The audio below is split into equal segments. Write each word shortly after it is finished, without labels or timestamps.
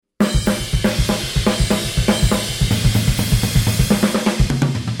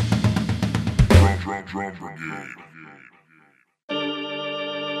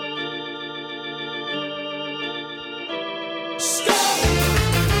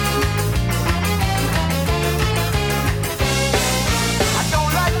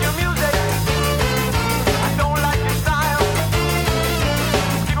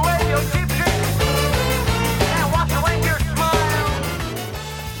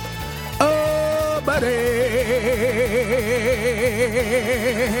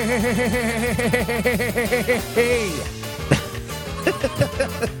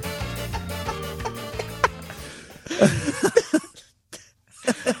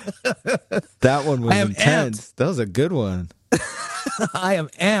That one was intense. Amped. That was a good one. I am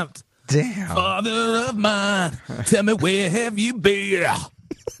amped. Damn. Father of mine, tell me where have you been?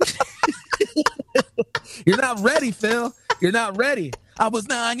 You're not ready, Phil. You're not ready. I was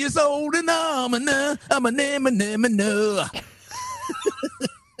 9 years old and I'm a no.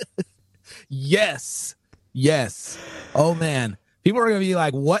 Yes. Oh man, people are gonna be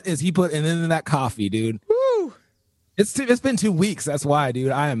like, "What is he putting in that coffee, dude?" Woo. It's been 2 weeks. That's why,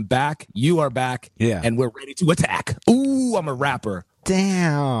 dude. I am back. You are back. Yeah. And we're ready to attack. Ooh, I'm a rapper.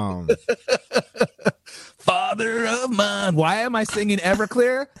 Damn. Father of mine. Why am I singing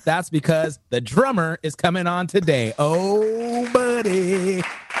Everclear? That's because the drummer is coming on today. Oh, buddy.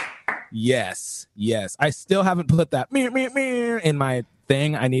 Yes. I still haven't put that in my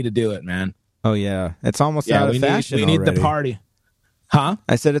thing. I need to do it, man. Oh, yeah. It's almost out of fashion We need already. the party. Huh?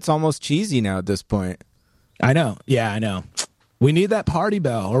 I said it's almost cheesy now at this point. I know. Yeah, I know. We need that party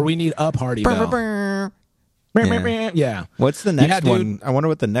bell, or we need a party bell. Yeah. What's the next one? I wonder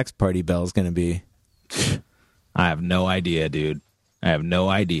what the next party bell is going to be. I have no idea, dude. I have no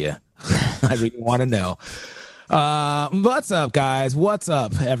idea. I really want to know. What's up, guys? What's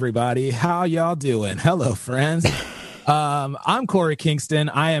up, everybody? How y'all doing? Hello, friends. I'm Corey Kingston.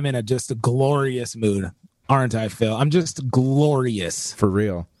 I am in just a glorious mood, aren't I, Phil? I'm just glorious. For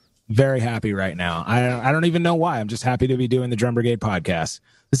real. Very happy right now. I don't even know why. I'm just happy to be doing the Drum Brigade podcast.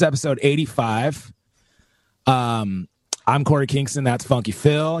 This is episode 85. I'm Corey Kingston. That's Funky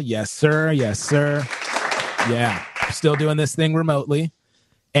Phil. Yes, sir. Yeah, still doing this thing remotely.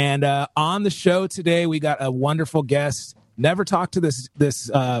 And on the show today, we got a wonderful guest. Never talked to this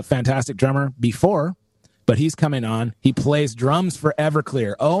fantastic drummer before, but he's coming on. He plays drums for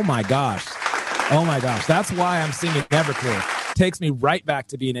Everclear. Oh my gosh. That's why I'm singing Everclear. Takes me right back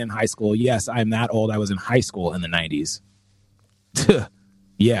to being in high school. Yes, I'm that old. I was in high school in the 90s.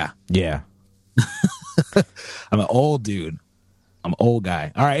 Yeah. I'm an old dude. I'm an old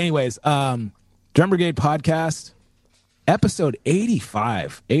guy. All right. Anyways, Drum Brigade podcast, episode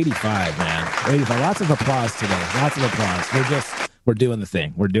 85. 85, man. 85. Lots of applause today. Lots of applause. We're doing the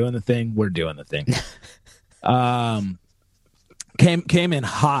thing. We're doing the thing. Came in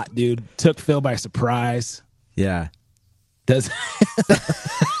hot, dude. Took Phil by surprise. Yeah. Phil's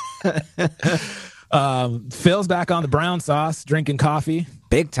back on the brown sauce, drinking coffee.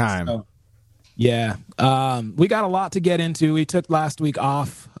 Big time. So, yeah. We got a lot to get into. We took last week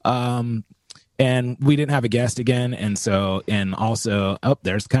off, and we didn't have a guest again. And also,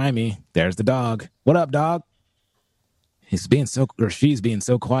 there's Kaimi. There's the dog. What up, dog? She's being so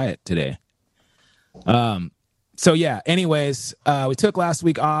quiet today. So yeah, anyways, we took last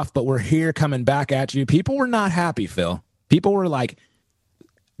week off, but we're here coming back at you. People were not happy, Phil. People were like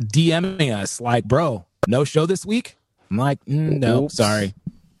DMing us like, bro, no show this week? I'm like, no, Oops. Sorry.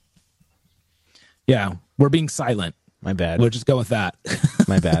 Yeah, we're being silent. My bad. We'll just go with that.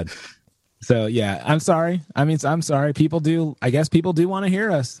 My bad. So yeah, I'm sorry. I'm sorry. I guess people do want to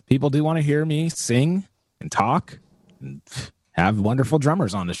hear us. People do want to hear me sing and talk and have wonderful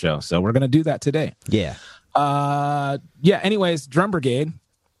drummers on the show. So we're going to do that today. Yeah. Anyways, Drum Brigade.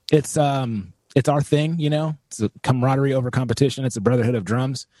 It's our thing, you know. It's a camaraderie over competition. It's a brotherhood of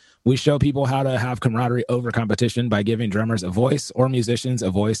drums. We show people how to have camaraderie over competition by giving drummers a voice or musicians a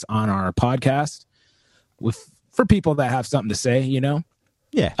voice on our podcast for people that have something to say, you know.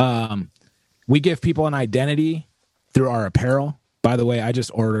 Yeah. We give people an identity through our apparel. By the way, I just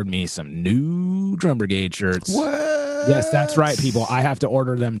ordered me some new Drum Brigade shirts. What? Yes, that's right, people. I have to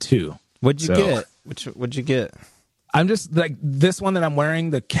order them too. What'd you get? What'd you get? I'm just like this one that I'm wearing,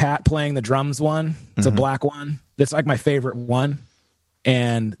 the cat playing the drums one. It's a black one. That's like my favorite one.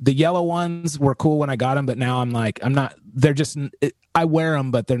 And the yellow ones were cool when I got them, but now I'm not, they're just, I wear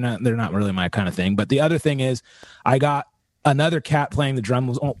them, but they're not really my kind of thing. But the other thing is I got another cat playing the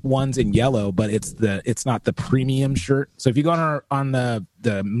drums ones in yellow, but it's not the premium shirt. So if you go on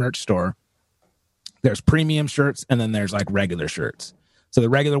the merch store, there's premium shirts and then there's like regular shirts. So the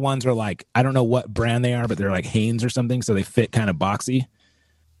regular ones are like, I don't know what brand they are, but they're like Hanes or something. So they fit kind of boxy.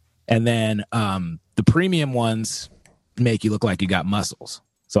 And then the premium ones make you look like you got muscles.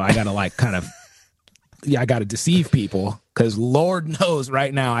 So I got to like kind of, I got to deceive people because Lord knows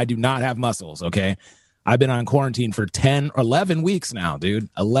right now I do not have muscles. Okay. I've been on quarantine for 10 or 11 weeks now, dude.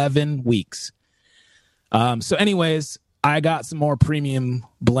 11 weeks. So anyways, I got some more premium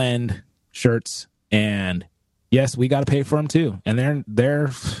blend shirts and yes, we got to pay for them too. And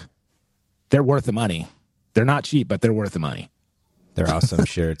they're they're worth the money. They're not cheap, but they're worth the money. They're awesome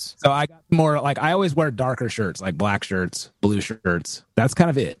shirts. So I got more, like, I always wear darker shirts, like black shirts, blue shirts. That's kind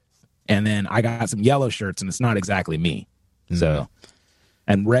of it. And then I got some yellow shirts, and it's not exactly me. So,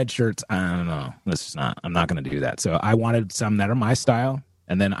 and red shirts, I don't know. It's just not, I'm not going to do that. So I wanted some that are my style.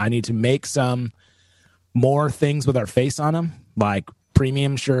 And then I need to make some more things with our face on them, like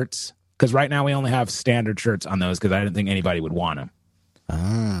premium shirts. Because right now we only have standard shirts on those because I didn't think anybody would want them.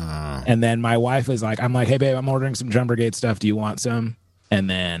 Ah. And then my wife is like, I'm like, hey, babe, I'm ordering some Drum Brigade stuff. Do you want some? And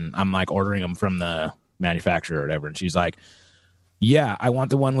then I'm like ordering them from the manufacturer or whatever. And she's like, yeah, I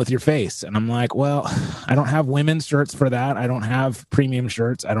want the one with your face. And I'm like, well, I don't have women's shirts for that. I don't have premium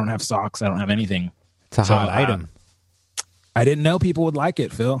shirts. I don't have socks. I don't have anything. It's a hot item. I didn't know people would like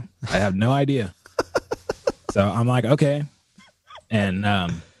it, Phil. I have no idea. So I'm like, okay. And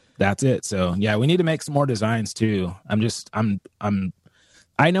that's it. So yeah, we need to make some more designs too.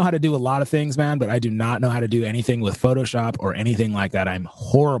 I know how to do a lot of things, man, but I do not know how to do anything with Photoshop or anything like that. I'm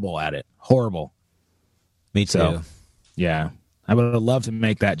horrible at it. Horrible. Me too. So, yeah. I would have loved to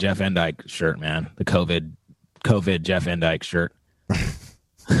make that Jeff Endyke shirt, man. The COVID Jeff Endyke shirt.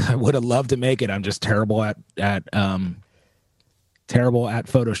 I would have loved to make it. I'm just terrible at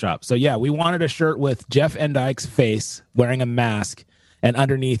Photoshop. So yeah, we wanted a shirt with Jeff Endyke's face wearing a mask, and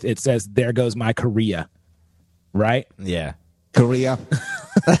underneath it says, "There goes my Korea." Right? Yeah. Korea.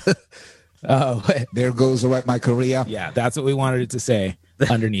 Oh, There goes my Korea. yeah, that's what we wanted it to say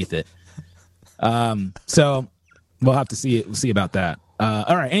underneath it. So we'll have to see about that.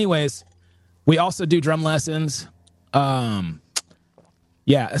 All right. Anyways, we also do drum lessons. Yeah,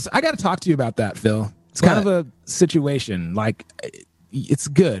 so I got to talk to you about that, Phil. It's kind of a situation. Like, it's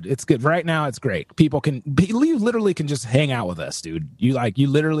good. It's good. Right now, it's great. You literally can just hang out with us, dude. You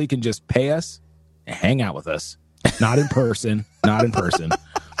literally can just pay us and hang out with us. Not in person. Not in person.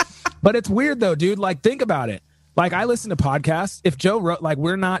 But it's weird, though, dude. Like, think about it. Like, I listen to podcasts. If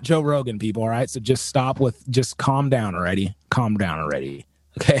we're not Joe Rogan people, all right? So just calm down already. Calm down already.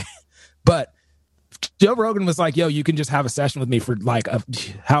 Okay? But Joe Rogan was like, yo, you can just have a session with me for like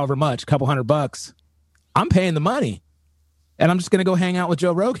however much, couple $100. I'm paying the money. And I'm just going to go hang out with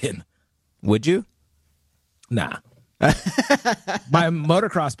Joe Rogan. Would you? Nah. My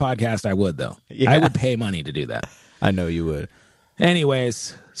motocross podcast, I would, though. Yeah. I would pay money to do that. I know you would.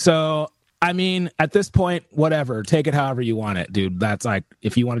 Anyways, so, I mean, at this point, whatever. Take it however you want it, dude. That's like,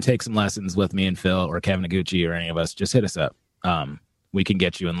 if you want to take some lessons with me and Phil or Kevin Noguchi or any of us, just hit us up. We can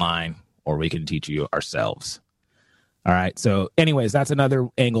get you in line, or we can teach you ourselves. All right. So anyways, that's another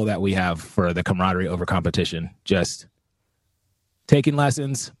angle that we have for the camaraderie over competition. Just taking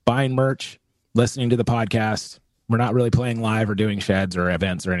lessons, buying merch, listening to the podcast. We're not really playing live or doing sheds or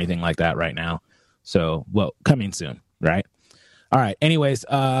events or anything like that right now. So, well, coming soon, right? All right. Anyways,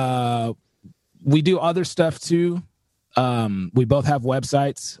 we do other stuff too. We both have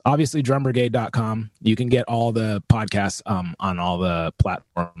websites, obviously drumbrigade.com. You can get all the podcasts on all the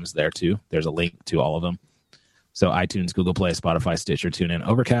platforms there too. There's a link to all of them. So iTunes, Google Play, Spotify, Stitcher, TuneIn,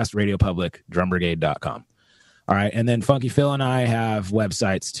 Overcast, Radio Public, drumbrigade.com. All right. And then Funky Phil and I have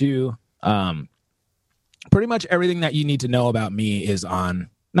websites too. Pretty much everything that you need to know about me is on,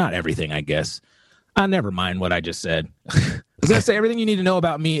 not everything, I guess. Never mind what I just said. I was going to say everything you need to know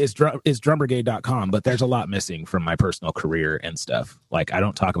about me is drumbrigade.com, but there's a lot missing from my personal career and stuff. Like, I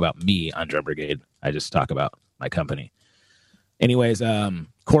don't talk about me on Drum Brigade. I just talk about my company. Anyways,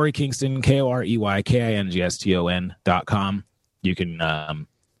 Corey Kingston, KoreyKingston.com. You can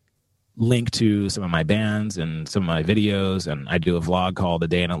link to some of my bands and some of my videos, and I do a vlog called A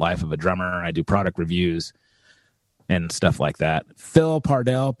Day in the Life of a Drummer. I do product reviews and stuff like that. Phil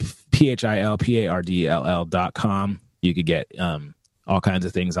Pardell, PhilPardell.com. You could get all kinds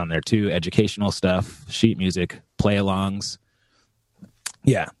of things on there too. Educational stuff, sheet music, play-alongs.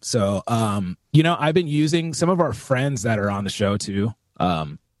 Yeah. So, I've been using some of our friends that are on the show too,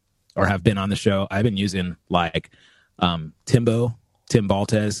 or have been on the show. I've been using like Tim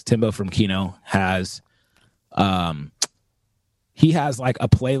Baltez. Timbo from Kino has, he has like a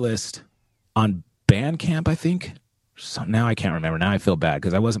playlist on Bandcamp, I think. So now I can't remember. Now I feel bad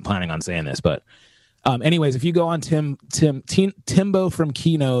because I wasn't planning on saying this, but anyways, if you go on Timbo from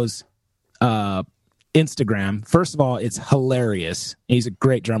Kino's Instagram, first of all, it's hilarious. He's a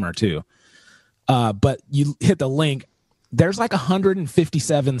great drummer too. But you hit the link, there's like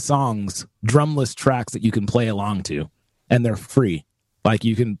 157 songs, drumless tracks that you can play along to, and they're free. Like,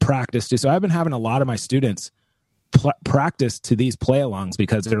 you can practice to. So I've been having a lot of my students practice to these play-alongs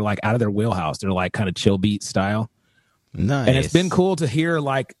because they're like out of their wheelhouse. They're like kind of chill beat style. Nice. And it's been cool to hear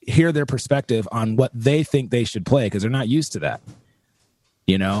their perspective on what they think they should play because they're not used to that.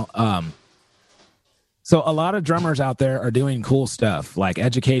 So a lot of drummers out there are doing cool stuff, like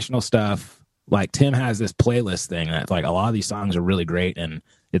educational stuff. Like Tim has this playlist thing that like a lot of these songs are really great, and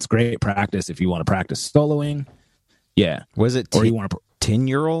it's great practice if you want to practice soloing. Yeah. Was it or you want to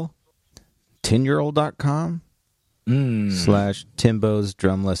 10yearold.com / Timbo's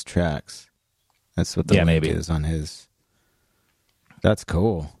drumless tracks. That's what the link is on his. That's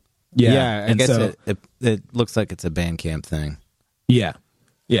cool. Yeah, I guess so, it looks like it's a Bandcamp thing. Yeah.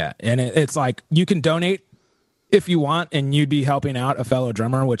 Yeah. And it's like you can donate if you want, and you'd be helping out a fellow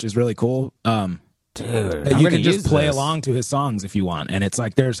drummer, which is really cool. Dude, you can just play along to his songs if you want. And it's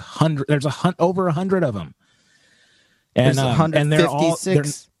like there's over 100 of them. And, and they're all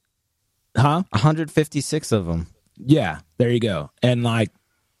 156 of them. Yeah, there you go. And like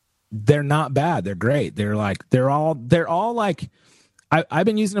they're not bad. They're great. They're all like I've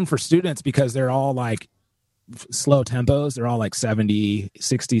been using them for students because they're all like slow tempos. They're all like 70,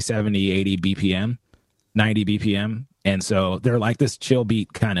 60, 70, 80 BPM, 90 BPM. And so they're like this chill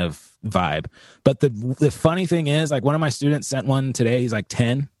beat kind of vibe. But the funny thing is, like one of my students sent one today. He's like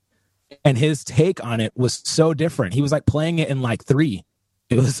 10. And his take on it was so different. He was like playing it in like 3.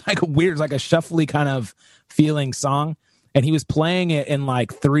 It was like a weird, like a shuffly kind of feeling song. And he was playing it in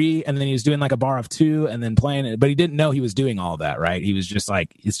like 3, and then he was doing like a bar of 2 and then playing it. But he didn't know he was doing all that, right? He was just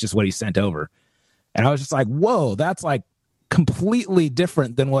like, it's just what he sent over. And I was just like, whoa, that's like completely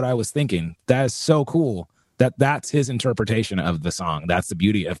different than what I was thinking. That is so cool. That's his interpretation of the song. That's the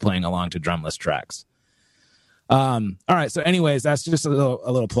beauty of playing along to drumless tracks. All right. So anyways, that's just a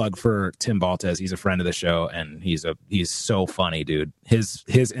little plug for Tim Baltes. He's a friend of the show, and he's so funny, dude. His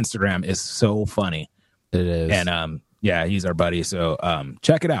Instagram is so funny. It is. And, yeah, he's our buddy. So,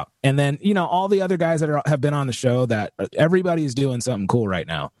 check it out. And then, all the other guys that have been on the show, that everybody's doing something cool right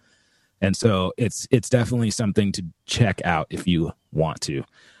now. And so it's definitely something to check out if you want to.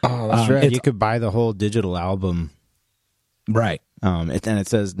 Oh, that's right. You could buy the whole digital album. Right. And it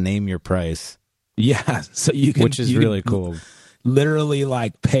says name your price. Yeah, so you can, which is really cool. Literally,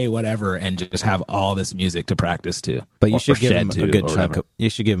 like pay whatever and just have all this music to practice to. But you should give them a good chunk.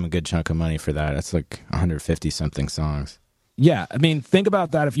 You should give them a good chunk of money for that. It's like 150 something songs. Yeah, I mean, think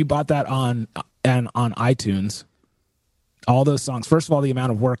about that. If you bought that on iTunes, all those songs. First of all, the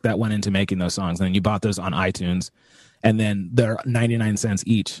amount of work that went into making those songs, and then you bought those on iTunes, and then they're 99 cents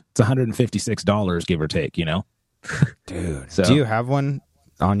each. It's $156, give or take. Dude. So, do you have one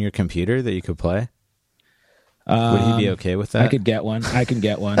on your computer that you could play? Would he be okay with that? I could get one. I can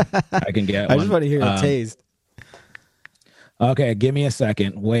get one. I just want to hear a taste. Okay, give me a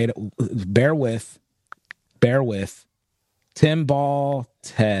second. Wait, bear with. Tim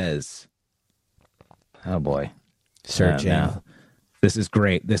Baltes. Oh boy. Searching. This is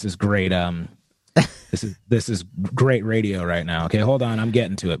great. This is great. This is great radio right now. Okay, hold on. I'm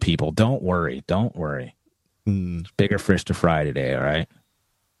getting to it, people. Don't worry. Bigger fish to fry today, all right?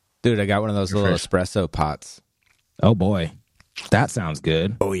 Dude, I got one of those little espresso pots. Oh, boy. That sounds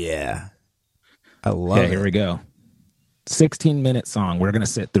good. Oh, yeah. I love it. Here we go. 16-minute song. We're going to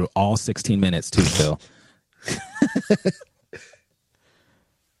sit through all 16 minutes, too, Phil.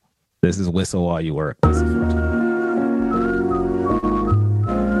 This is Whistle While You Work.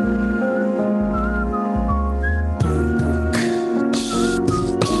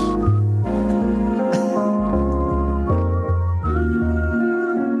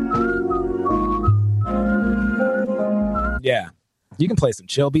 Yeah, you can play some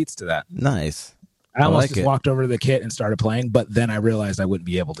chill beats to that. Nice. I almost just walked over to the kit and started playing, but then I realized I wouldn't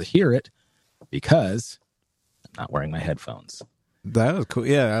be able to hear it because I'm not wearing my headphones. That was cool.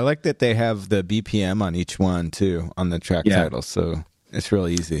 Yeah, I like that they have the BPM on each one, too, on the track title, so it's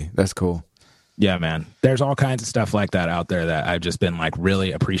really easy. That's cool. Yeah, man. There's all kinds of stuff like that out there that I've just been, like,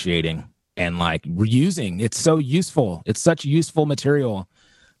 really appreciating and, like, reusing. It's so useful. It's such useful material,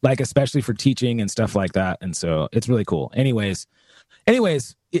 like, especially for teaching and stuff like that. And so it's really cool. Anyways, what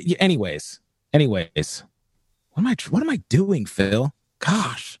am I doing, Phil?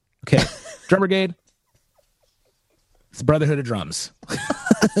 Gosh. Okay. Drum Brigade. It's the Brotherhood of Drums.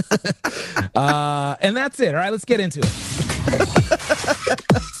 And that's it. All right, let's get into it.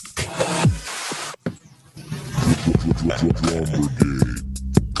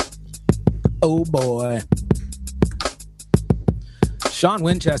 Oh, boy. Sean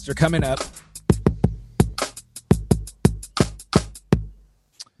Winchester coming up.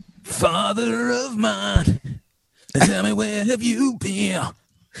 Father of mine, tell me where have you been?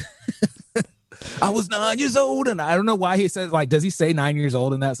 I was 9 years old, and I don't know why he says, like, does he say 9 years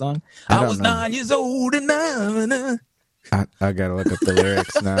old in that song? I was 9 years old, and I gotta look up the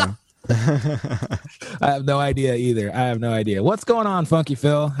lyrics now. I have no idea either. What's going on, Funky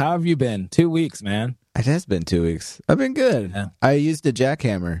Phil? How have you been? 2 weeks, man. It has been 2 weeks. I've been good. Yeah. I used a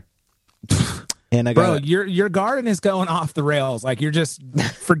jackhammer. And I got your garden is going off the rails. Like you're just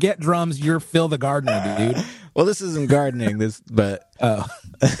forget drums. You're Phil the gardener, dude. Well, this isn't gardening. But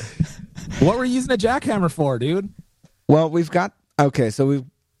what were you using a jackhammer for, dude? Well, we've got a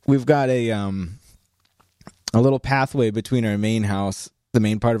little pathway between our main house, the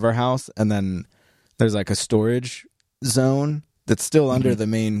main part of our house, and then there's like a storage zone that's still under the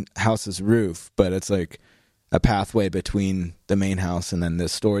main house's roof, but it's like a pathway between the main house and then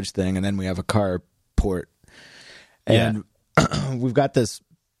this storage thing, and then we have a carport. And we've got this.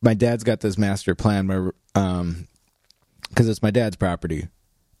 My dad's got this master plan where, because it's my dad's property.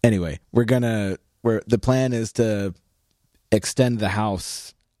 Anyway, the plan is to extend the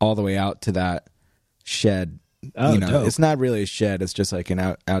house all the way out to that shed. Oh, dope. It's not really a shed; it's just like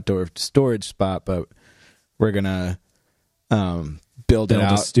an outdoor storage spot. But we're gonna build it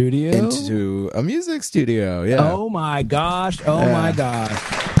out into a music studio. Yeah. Oh my gosh! My gosh!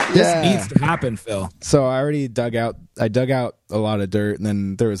 This needs to happen, Phil. So I dug out a lot of dirt, and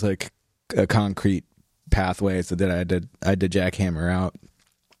then there was like a concrete pathway, so that I had to jackhammer out.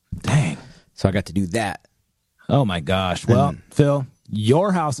 Dang! So I got to do that. Oh my gosh! Well, Phil,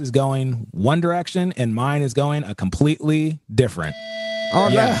 your house is going one direction, and mine is going a completely different. Oh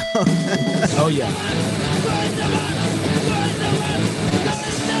yeah! No. Oh yeah!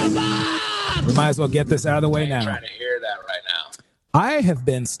 We might as well get this out of the way now. I'm trying to hear that right now. I have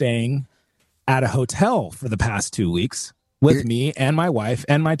been staying at a hotel for the past 2 weeks with me and my wife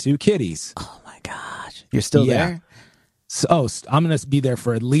and my 2 kitties. Oh my gosh! You're still there? So I'm going to be there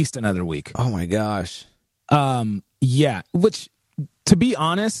for at least another week. Oh my gosh! Yeah. Which, to be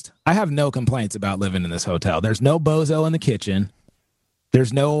honest, I have no complaints about living in this hotel. There's no bozo in the kitchen.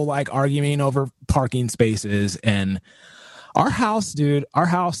 There's no like arguing over parking spaces. And our house, dude,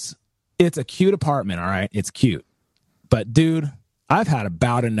 it's a cute apartment. All right. It's cute. But dude, I've had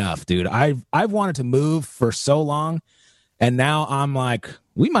about enough, dude. I've wanted to move for so long. And now I'm like,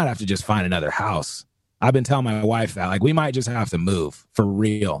 we might have to just find another house. I've been telling my wife that, like, we might just have to move for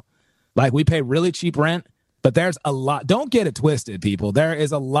real. Like, we pay really cheap rent, but there's a lot. Don't get it twisted, people. There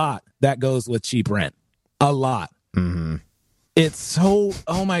is a lot that goes with cheap rent. A lot. Mm-hmm. It's so,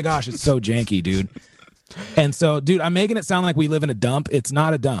 oh my gosh, it's so janky, dude. And so, dude, I'm making it sound like we live in a dump. It's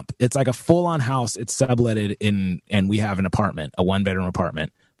not a dump. It's like a full-on house. It's subletted and we have an apartment, a 1-bedroom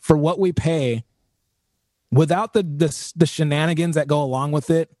apartment. For what we pay, without the shenanigans that go along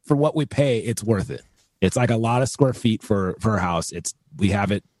with it, for what we pay, it's worth it. It's like a lot of square feet for a house. We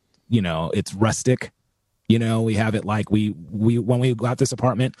have it, it's rustic. We have it like we when we got this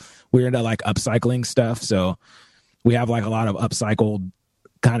apartment, we were into like upcycling stuff. So we have like a lot of upcycled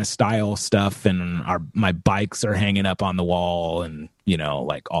kind of style stuff, and my bikes are hanging up on the wall, and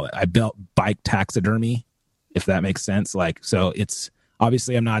like all that. I built bike taxidermy, if that makes sense. Like, so it's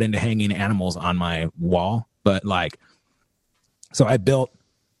obviously I'm not into hanging animals on my wall, but like, so I built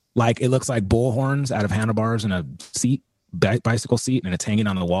like, it looks like bull horns out of handlebars and a seat, bicycle seat, and it's hanging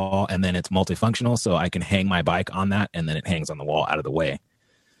on the wall, and then it's multifunctional, so I can hang my bike on that, and then it hangs on the wall out of the way.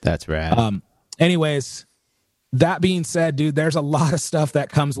 That's rad. Anyways, that being said, dude, there's a lot of stuff that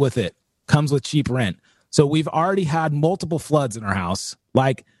comes with it. Comes with cheap rent. So we've already had multiple floods in our house.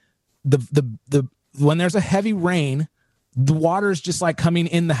 Like the when there's a heavy rain, the water's just like coming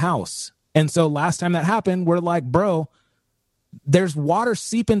in the house. And so last time that happened, we're like, bro, there's water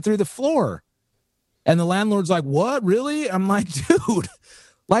seeping through the floor. And the landlord's like, what? Really? I'm like, dude.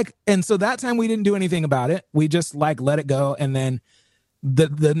 Like, and so that time we didn't do anything about it. We just like let it go. And then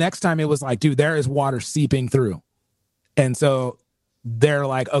the next time it was like, dude, there is water seeping through. And so they're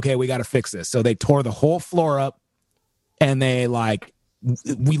like, okay, we got to fix this. So they tore the whole floor up, and they like,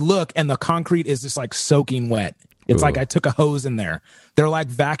 we look, and the concrete is just like soaking wet. It's like I took a hose in there. They're like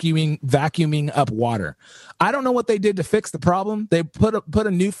vacuuming up water. I don't know what they did to fix the problem. They put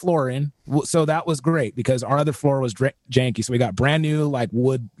a new floor in. So that was great because our other floor was janky. So we got brand new, like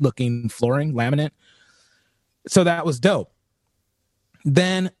wood looking flooring, laminate. So that was dope.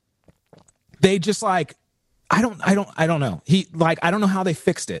 Then they just like, I don't know. I don't know how they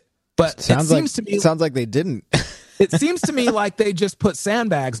fixed it, but it sounds like they didn't. It seems to me like they just put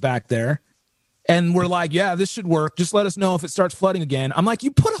sandbags back there, and we're like, yeah, this should work. Just let us know if it starts flooding again. I'm like, you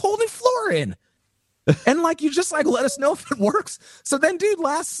put a whole new floor in, and like you just like let us know if it works. So then, dude,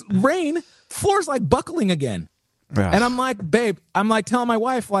 last rain, floor's like buckling again, and I'm like, babe, telling my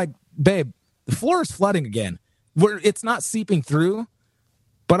wife, like, babe, the floor is flooding again. It's not seeping through.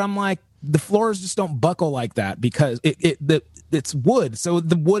 But I'm like, the floors just don't buckle like that because it's wood. So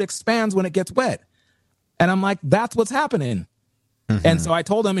the wood expands when it gets wet. And I'm like, that's what's happening. Mm-hmm. And so I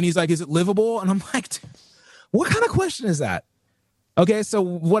told him, and he's like, is it livable? And I'm like, what kind of question is that? Okay, so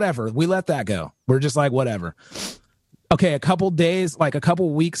whatever. We let that go. We're just like, whatever. Okay, a couple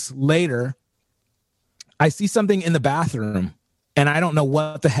weeks later, I see something in the bathroom, and I don't know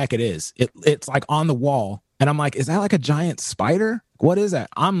what the heck it is. It's like on the wall, and I'm like, is that like a giant spider? What is that?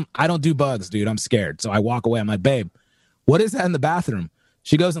 I don't do bugs, dude. I'm scared. So I walk away. I'm like, babe, what is that in the bathroom?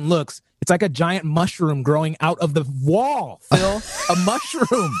 She goes and looks. It's like a giant mushroom growing out of the wall, Phil. A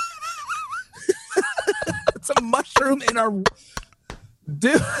mushroom. It's a mushroom in our...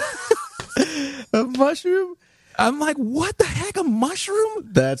 Dude. A mushroom? I'm like, what the heck? A mushroom?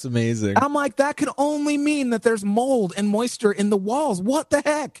 That's amazing. I'm like, that could only mean that there's mold and moisture in the walls. What the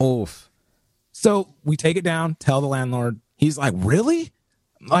heck? Oof. So we take it down, tell the landlord. He's like, really?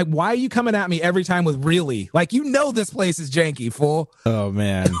 Like, why are you coming at me every time with really? Like, you know this place is janky, fool. Oh,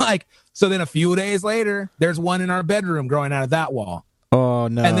 man. Like, so then a few days later, there's one in our bedroom growing out of that wall. Oh,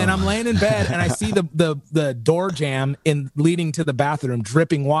 no. And then I'm laying in bed, and I see the door jamb leading to the bathroom,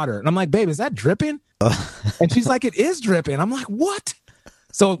 dripping water. And I'm like, babe, is that dripping? And she's like, it is dripping. I'm like, what?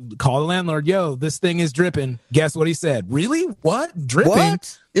 So call the landlord. Yo, this thing is dripping. Guess what he said? Really? What? Dripping?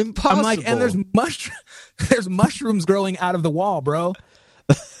 What? Impossible. I'm like, and there's mushrooms growing out of the wall, bro.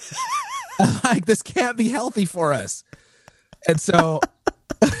 I'm like, this can't be healthy for us. And so,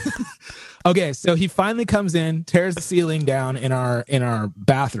 okay, so he finally comes in, tears the ceiling down in our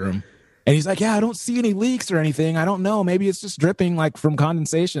bathroom. And he's like, yeah, I don't see any leaks or anything. I don't know. Maybe it's just dripping like from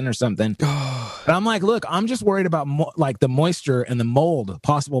condensation or something. And I'm like, look, I'm just worried about like the moisture and the mold,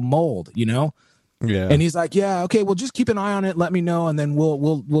 possible mold, you know? Yeah. And he's like, yeah, okay, well, just keep an eye on it. Let me know. And then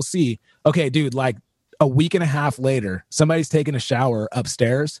we'll see. Okay, dude, like a week and a half later, somebody's taking a shower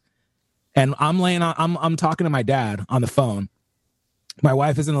upstairs. And I'm talking to my dad on the phone. My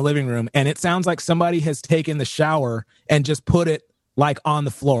wife is in the living room, and it sounds like somebody has taken the shower and just put it like on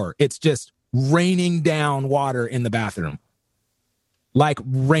the floor. It's just raining down water in the bathroom. Like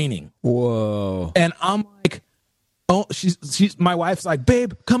raining. Whoa. And I'm like, oh, she's my wife's like,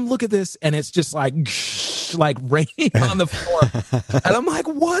 babe, come look at this. And it's just like raining on the floor. And I'm like,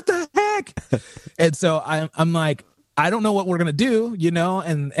 what the heck? And so I'm like, I don't know what we're going to do, you know?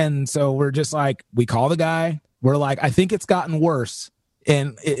 And so we're just like, we call the guy. We're like, I think it's gotten worse.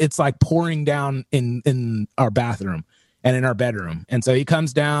 And it's like pouring down in our bathroom and in our bedroom. And so he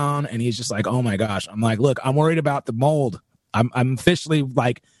comes down and he's just like, oh my gosh. I'm like, look, I'm worried about the mold. I'm officially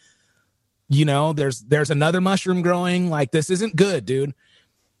like, you know, there's another mushroom growing. Like, this isn't good, dude.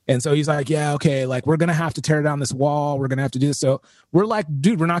 And so he's like, yeah, okay. Like, we're going to have to tear down this wall. We're going to have to do this. So we're like,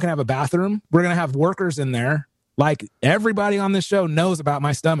 dude, we're not going to have a bathroom. We're going to have workers in there. Like, everybody on this show knows about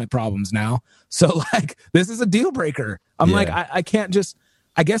my stomach problems now. So like, this is a deal breaker. I'm like, I can't just,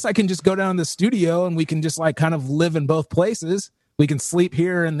 I guess I can just go down to the studio and we can just like kind of live in both places. We can sleep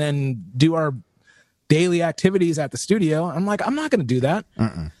here and then do our daily activities at the studio. I'm like, I'm not going to do that.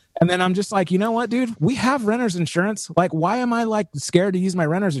 And then I'm just like, you know what, dude? We have renter's insurance. Like, why am I like scared to use my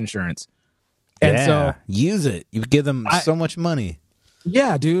renter's insurance? And so use it. You give them so much money.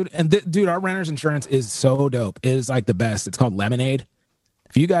 Yeah, dude. And dude, our renter's insurance is so dope. It is like the best. It's called Lemonade.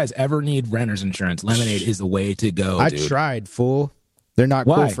 If you guys ever need renter's insurance, Lemonade is the way to go. I tried, fool. They're not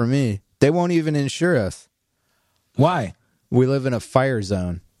cool for me. They won't even insure us. Why? We live in a fire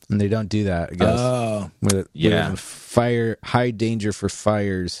zone, and they don't do that, I guess. Oh, fire, high danger for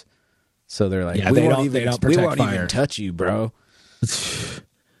fires. So they're like, they don't even touch you, bro.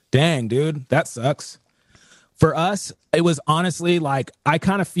 Dang, dude, that sucks. For us, it was honestly like, I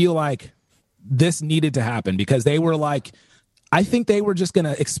kind of feel like this needed to happen because they were like, I think they were just going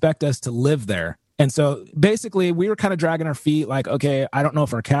to expect us to live there. And so basically we were kind of dragging our feet like, okay, I don't know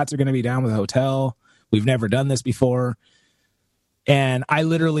if our cats are going to be down with a hotel. We've never done this before. And I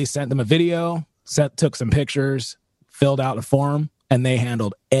literally sent them a video, took some pictures, filled out a form, and they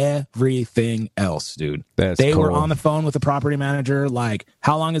handled everything else, dude. They were on the phone with the property manager. Like,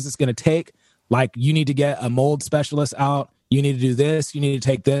 how long is this going to take? Like, you need to get a mold specialist out. You need to do this. You need to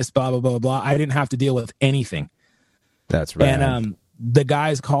take this, blah, blah, blah, blah. I didn't have to deal with anything. That's right. And the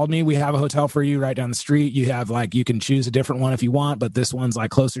guys called me. We have a hotel for you right down the street. You have like, you can choose a different one if you want, but this one's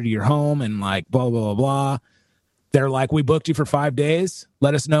like closer to your home and like blah, blah, blah, blah. They're like, we booked you for 5 days.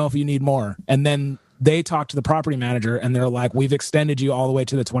 Let us know if you need more. And then they talked to the property manager and they're like, we've extended you all the way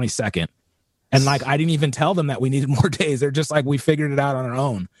to the 22nd. And like, I didn't even tell them that we needed more days. They're just like, we figured it out on our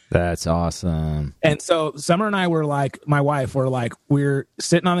own. That's awesome. And so Summer and I were like, my wife, we're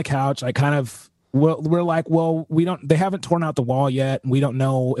sitting on the couch. I kind of, we're like, well, they haven't torn out the wall yet. And we don't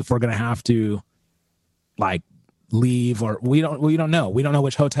know if we're going to have to like leave or we don't know. We don't know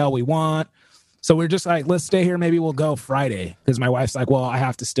which hotel we want. So we're just like, let's stay here. Maybe we'll go Friday. Because my wife's like, well,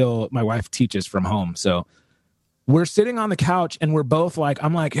 my wife teaches from home. So we're sitting on the couch and we're both like,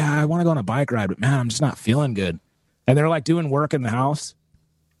 I'm like, yeah, I want to go on a bike ride, but man, I'm just not feeling good. And they're like doing work in the house.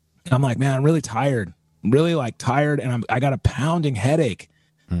 And I'm like, man, I'm really tired. I'm really like tired. And I got a pounding headache.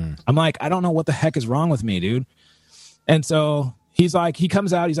 I'm like, I don't know what the heck is wrong with me, dude. And so he's like, he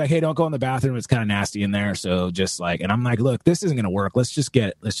comes out, he's like, hey, don't go in the bathroom. It's kind of nasty in there. So just like, and I'm like, look, this isn't going to work. Let's just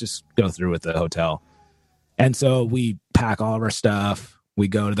go through with the hotel. And so we pack all of our stuff. We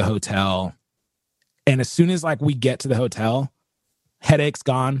go to the hotel. And as soon as like we get to the hotel, headache's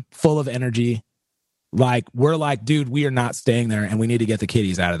gone, full of energy. Like, we're like, dude, we are not staying there and we need to get the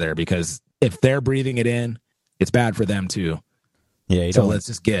kitties out of there because if they're breathing it in, it's bad for them too. Yeah. So let's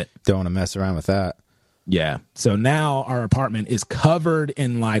just don't want to mess around with that. Yeah. So now our apartment is covered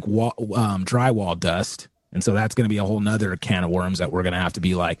in like drywall dust. And so that's going to be a whole nother can of worms that we're going to have to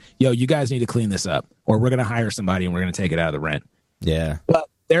be like, yo, you guys need to clean this up or we're going to hire somebody and we're going to take it out of the rent. Yeah. But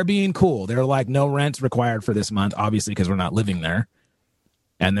they're being cool. They're like, no rent's required for this month, obviously, because we're not living there.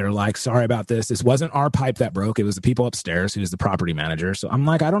 And they're like, sorry about this. This wasn't our pipe that broke. It was the people upstairs who's the property manager. So I'm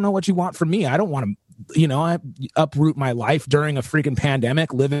like, I don't know what you want from me. I don't want to, I uproot my life during a freaking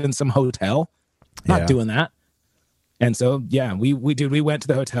pandemic, live in some hotel. Not doing that. And so, yeah, we went to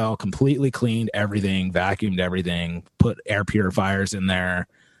the hotel, completely cleaned everything, vacuumed everything, put air purifiers in there,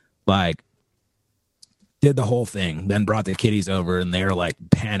 like did the whole thing, then brought the kitties over and they're like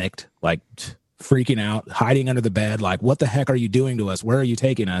panicked, like freaking out, hiding under the bed. Like, what the heck are you doing to us? Where are you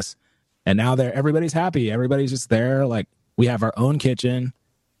taking us? And now everybody's happy. Everybody's just there. Like, we have our own kitchen.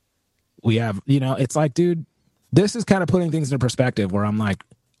 We have, it's like, dude, this is kind of putting things into perspective where I'm like,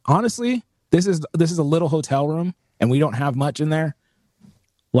 honestly, this is a little hotel room and we don't have much in there.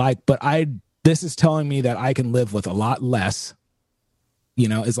 Like, but this is telling me that I can live with a lot less,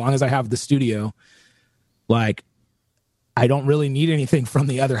 as long as I have the studio. Like, I don't really need anything from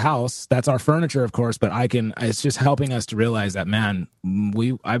the other house. That's our furniture, of course, but it's just helping us to realize that, man,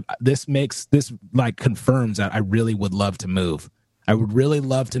 this confirms that I really would love to move. I would really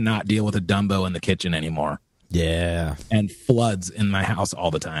love to not deal with a Dumbo in the kitchen anymore. Yeah. And floods in my house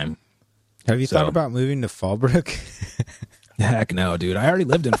all the time. Have you thought about moving to Fallbrook? Heck no, dude. I already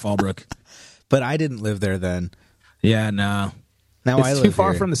lived in Fallbrook. But I didn't live there then. Yeah, no. Now it's I live too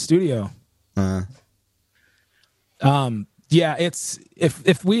far here. from the studio. Yeah, it's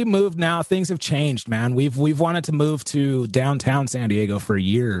if we move now, things have changed, man. We've wanted to move to downtown San Diego for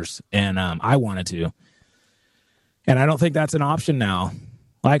years, and I wanted to. And I don't think that's an option now.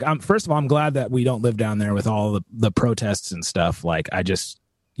 Like, first of all, I'm glad that we don't live down there with all the protests and stuff. Like, I just,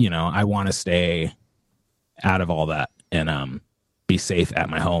 I want to stay out of all that and be safe at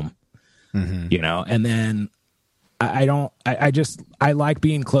my home, and then I like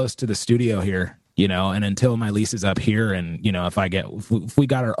being close to the studio here, and until my lease is up here and, if we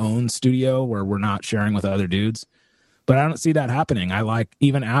got our own studio where we're not sharing with other dudes, but I don't see that happening.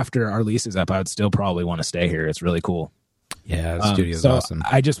 Even after our lease is up, I would still probably want to stay here. It's really cool. Yeah, the studio's awesome.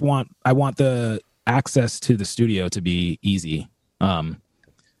 I want the access to the studio to be easy.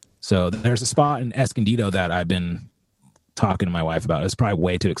 So there's a spot in Escondido that I've been talking to my wife about. It's probably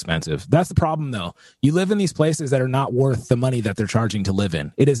way too expensive. That's the problem, though. You live in these places that are not worth the money that they're charging to live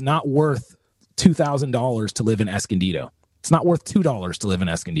in. It is not worth $2,000 to live in Escondido. It's not worth $2 to live in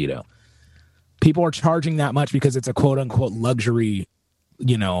Escondido. People are charging that much because it's a quote unquote luxury,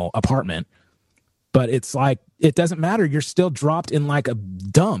 apartment. But it's like, it doesn't matter. You're still dropped in like a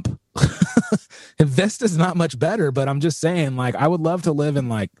dump. Vista's not much better, but I'm just saying, like, I would love to live in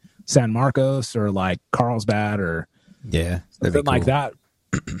like San Marcos or like Carlsbad or something like that.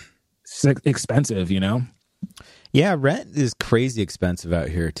 It's expensive, Yeah, rent is crazy expensive out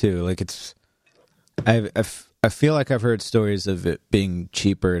here too. Like, I feel like I've heard stories of it being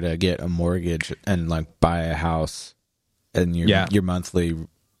cheaper to get a mortgage and like buy a house, and your monthly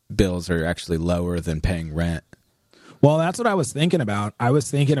bills are actually lower than paying rent. Well, that's what I was thinking about. I was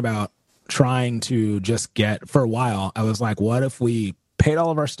thinking about trying to just for a while, I was like, what if we paid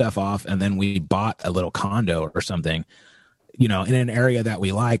all of our stuff off and then we bought a little condo or something, in an area that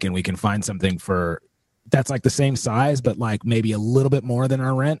we like, and we can find something that's like the same size, but like maybe a little bit more than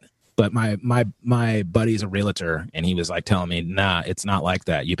our rent. But my buddy's a realtor, and he was like telling me, nah, it's not like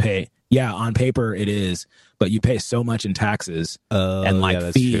that. You pay, on paper it is, but you pay so much in taxes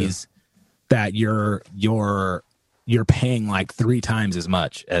and fees that you're paying like 3 times as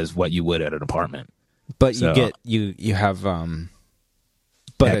much as what you would at an apartment. But you have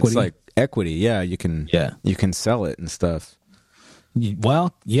but equity? It's like equity. Yeah, you can sell it and stuff.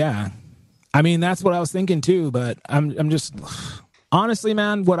 Well, yeah. I mean, that's what I was thinking too, but I'm just honestly,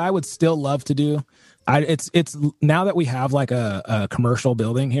 man, what I would still love to do, it's now that we have like a commercial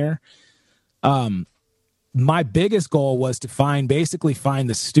building here, my biggest goal was to basically find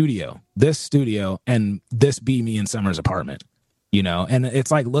this studio, and this be me and Summer's apartment, you know? And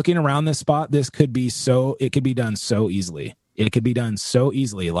it's like looking around this spot, it could be done so easily. It could be done so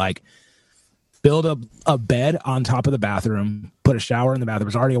easily. Like build a bed on top of the bathroom, put a shower in the bathroom.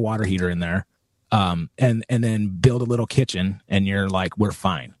 There's already a water heater in there. And then build a little kitchen, and you're like, we're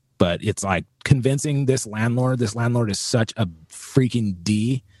fine. But it's like convincing this landlord is such a freaking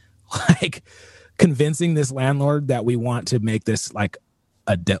D, like convincing this landlord that we want to make this like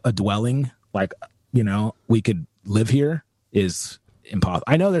a dwelling, like, you know, we could live here is impossible.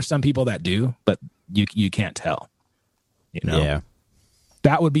 I know there's some people that do, but you can't tell, you know? Yeah.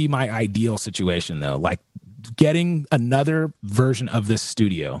 That would be my ideal situation though. Like getting another version of this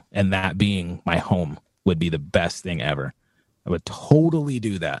studio and that being my home would be the best thing ever. I would totally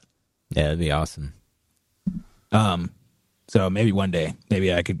do that. Yeah, it'd be awesome. So maybe one day,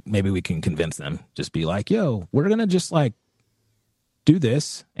 maybe we can convince them. Just be like, yo, we're going to just like do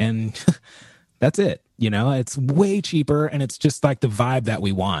this and that's it. You know, it's way cheaper and it's just like the vibe that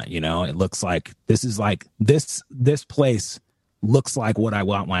we want. You know, it looks like this place looks like what I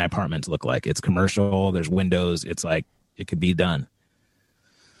want my apartment to look like. It's commercial. There's windows. It's like, it could be done.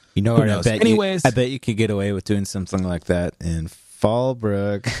 You know, I bet you could get away with doing something like that in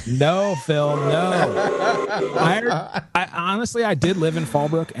Fallbrook. No, Phil, no. I honestly, I did live in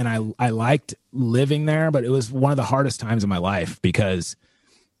Fallbrook and I liked living there, but it was one of the hardest times of my life because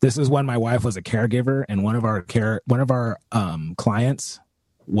this is when my wife was a caregiver and one of our clients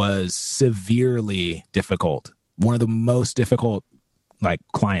was severely difficult. One of the most difficult like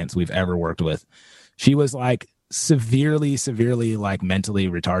clients we've ever worked with. She was like severely like mentally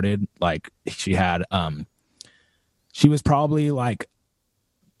retarded. Like she had she was probably like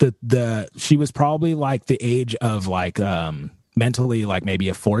she was probably like the age of like mentally like maybe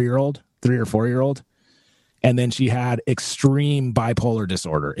a 4-year-old, 3 or 4-year-old. And then she had extreme bipolar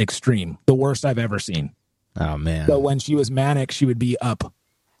disorder, extreme, the worst I've ever seen. Oh man. So when she was manic, she would be up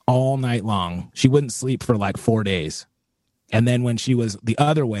all night long. She wouldn't sleep for like 4 days. And then when she was the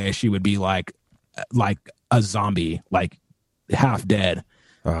other way, she would be like a zombie, like half dead,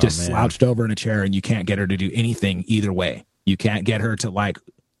 slouched over in a chair, and you can't get her to do anything either way. You can't get her to like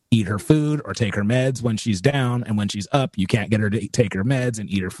eat her food or take her meds when she's down, and when she's up, you can't get her to take her meds and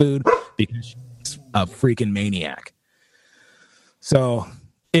eat her food because she's a freaking maniac. So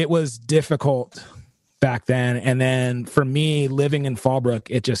it was difficult back then. And then for me, living in Fallbrook,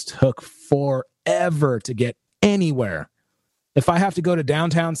 it just took forever to get anywhere. If I have to go to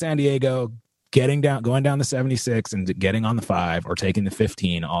downtown San Diego, going down the 76 and getting on the 5 or taking the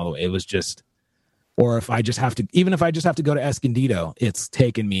 15 all the way, it was just, or if I just have to go to Escondido, it's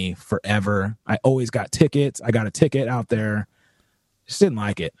taken me forever. I always got tickets. I got a ticket out there. Just didn't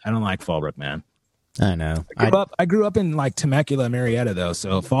like it. I don't like Fallbrook, man. I know. I grew up in like Temecula, Marietta though.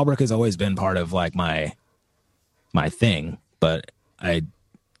 So Fallbrook has always been part of like my thing, but I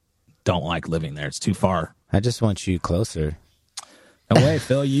don't like living there. It's too far. I just want you closer. No way,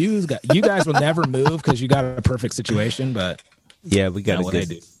 Phil. You guys will never move because you got a perfect situation, but yeah, we got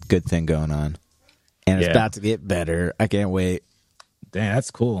a good thing going on. And it's about to get better. I can't wait. Damn,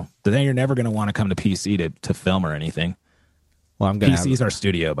 that's cool. But then you're never going to want to come to PC to film or anything. Well, PC's our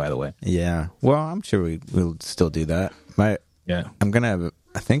studio, by the way. Yeah. Well, I'm sure we'll still do that. I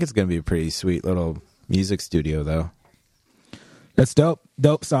think it's going to be a pretty sweet little music studio, though. That's dope.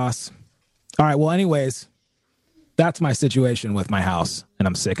 Dope sauce. All right. Well, anyways, that's my situation with my house, and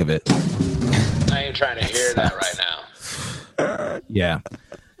I'm sick of it. I ain't trying to hear that right now. Yeah.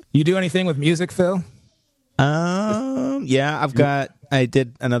 You do anything with music, Phil? Yeah, I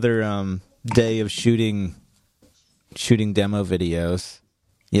did another day of shooting demo videos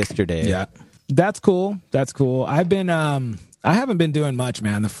yesterday. Yeah. That's cool. I haven't been doing much,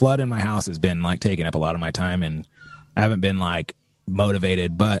 man. The flood in my house has been like taking up a lot of my time, and I haven't been like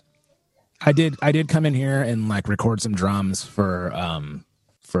motivated, but I did come in here and like record some drums for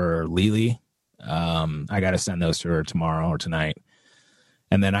Lily. I got to send those to her tomorrow or tonight.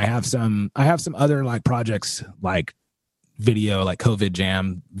 And then I have some other like projects, like video, like COVID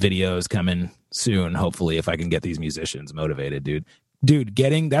jam videos coming soon. Hopefully, if I can get these musicians motivated, dude,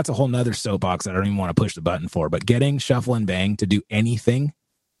 that's a whole nother soapbox that I don't even want to push the button for, but getting Shuffle and Bang to do anything,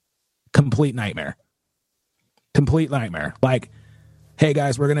 complete nightmare. Like, hey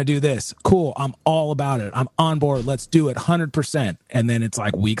guys, we're going to do this. Cool. I'm all about it. I'm on board. Let's do it 100%. And then it's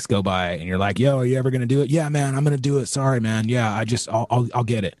like weeks go by and you're like, yo, are you ever going to do it? Yeah, man, I'm going to do it. Sorry, man. Yeah, I'll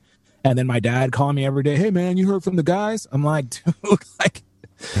get it. And then my dad calling me every day. Hey man, you heard from the guys? I'm like, dude, like,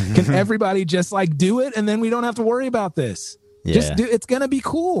 can everybody just like do it? And then we don't have to worry about this. Yeah. Just do. It's going to be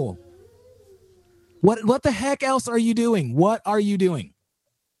cool. What the heck else are you doing? What are you doing?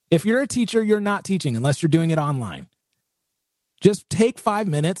 If you're a teacher, you're not teaching unless you're doing it online. Just take 5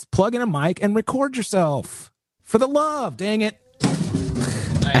 minutes, plug in a mic, and record yourself. For the love, dang it.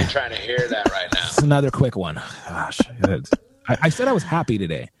 I ain't trying to hear that right now. It's another quick one. Gosh, I said I was happy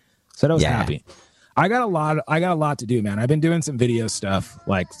today. Happy. I got a lot to do, man. I've been doing some video stuff,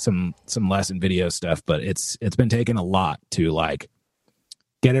 like some lesson video stuff, but it's been taking a lot to like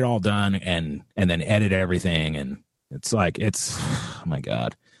get it all done and then edit everything, and oh my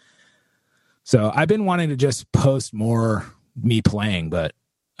God. So I've been wanting to just post more me playing, but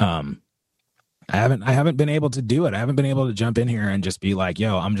I haven't been able to do it. I haven't been able to jump in here and just be like,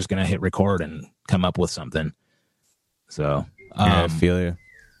 yo, I'm just gonna hit record and come up with something. So I feel you.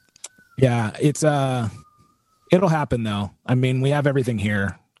 Yeah, it's it'll happen though. I mean, we have everything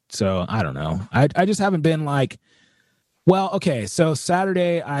here, so I don't know. I just haven't been like, well, okay. So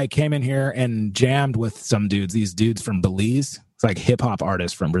Saturday I came in here and jammed with some dudes. These dudes from Belize. It's like hip hop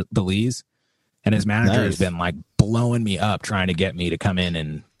artists from Belize, and his manager has been like blowing me up trying to get me to come in,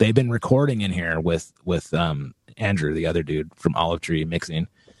 and they've been recording in here with Andrew, the other dude from Olive Tree mixing,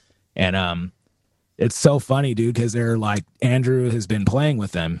 and it's so funny, dude, because they're like, Andrew has been playing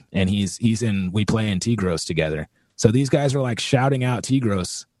with them, and we play in Tigros together. So these guys are like shouting out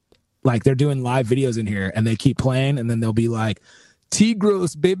Tigros, like they're doing live videos in here, and they keep playing, and then they'll be like,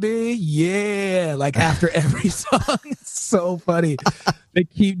 Tigros, baby, yeah, like after every song. It's so funny. They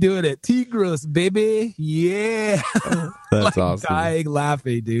keep doing it. Tigros, baby, yeah. That's like awesome. Dying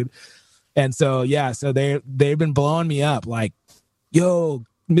laughing, dude. And so yeah, so they've been blowing me up, like, yo,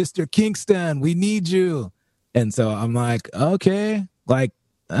 Mr. Kingston, we need you. And so I'm like, okay, like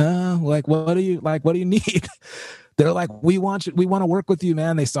what do you need? They're like, we want to work with you,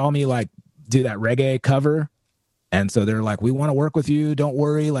 man. They saw me like do that reggae cover, and so they're like, we want to work with you, don't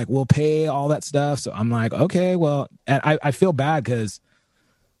worry, like we'll pay all that stuff. So I'm like, okay, well, and I feel bad because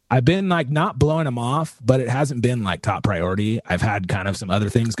I've been like not blowing them off, but it hasn't been like top priority. I've had kind of some other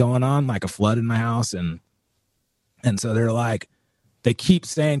things going on, like a flood in my house, and so they're like, they keep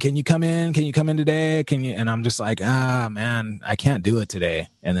saying, can you come in today? And I'm just like, man, I can't do it today.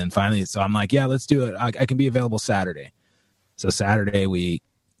 And then finally, so I'm like, yeah, let's do it. I can be available Saturday. So Saturday we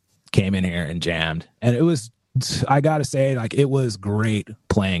came in here and jammed, and it was, I got to say, like, it was great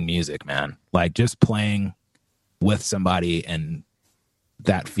playing music, man. Like just playing with somebody and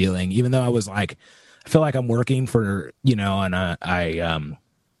that feeling, even though I was like, I feel like I'm working for, and I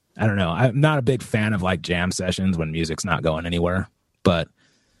don't know. I'm not a big fan of like jam sessions when music's not going anywhere. But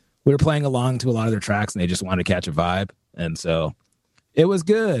we were playing along to a lot of their tracks, and they just wanted to catch a vibe. And so it was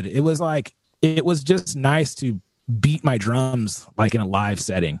good. It was just nice to beat my drums like in a live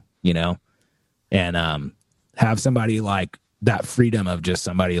setting, and have somebody like that freedom of just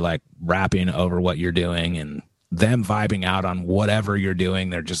somebody like rapping over what you're doing and them vibing out on whatever you're doing.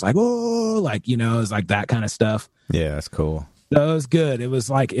 They're just like, oh, like, it's like that kind of stuff. Yeah, that's cool. So it was good. It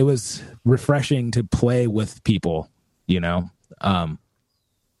was refreshing to play with people,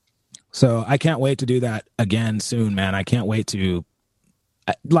 so I can't wait to do that again soon, man. I can't wait to,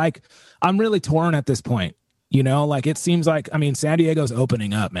 like, I'm really torn at this point, like it seems like, I mean, San Diego's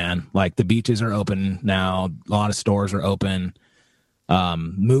opening up, man. Like the beaches are open now. A lot of stores are open.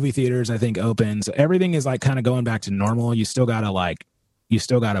 Movie theaters, I think, open. So everything is like kind of going back to normal. You still gotta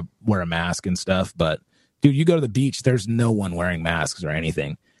wear a mask and stuff, but dude, you go to the beach, there's no one wearing masks or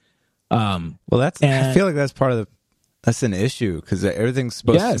anything. Well, I feel like that's an issue because everything's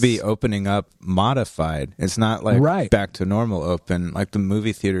supposed to be opening up modified. It's not like back to normal open. Like the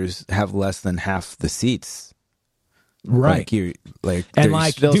movie theaters have less than half the seats. Right. You're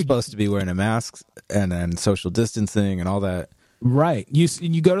still supposed to be wearing a mask and then social distancing and all that. Right.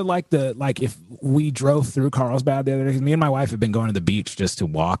 You go to if we drove through Carlsbad the other day, 'cause me and my wife have been going to the beach just to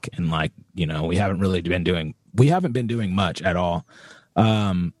walk, and we haven't been doing much at all.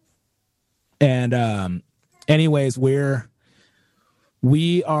 Anyways,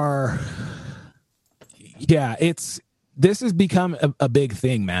 this has become a big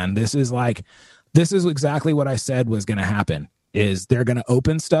thing, man. This is exactly what I said was going to happen, is they're going to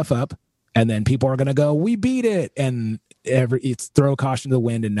open stuff up, and then people are going to go, we beat it. And it's throw caution to the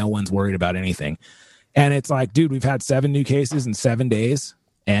wind, and no one's worried about anything. And it's like, dude, we've had 7 new cases in 7 days.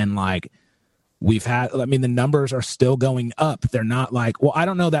 And like, the numbers are still going up. They're not like, well, I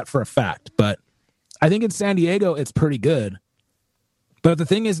don't know that for a fact, but I think in San Diego, it's pretty good. But the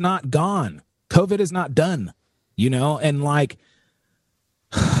thing is not gone. COVID is not done, and like,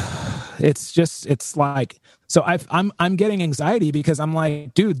 it's like, so I'm getting anxiety because I'm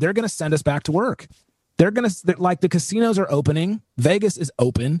like, dude, they're going to send us back to work. They're the casinos are opening. Vegas is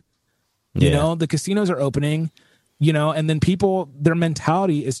open. You know, the casinos are opening, you know, and then people, their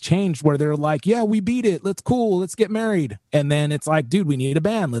mentality is changed where they're like, yeah, we beat it. Let's get married. And then it's like, dude, we need a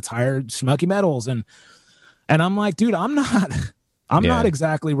band. Let's hire Schmucky Metals. And I'm like, dude, I'm not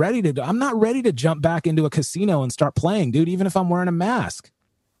exactly I'm not ready to jump back into a casino and start playing, dude, even if I'm wearing a mask.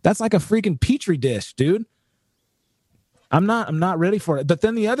 That's like a freaking petri dish, dude. I'm not ready for it. But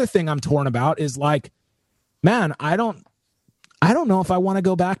then the other thing I'm torn about is like, man, I don't know if I want to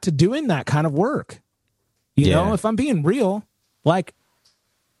go back to doing that kind of work. You know, if I'm being real, like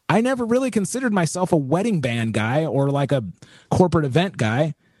I never really considered myself a wedding band guy or like a corporate event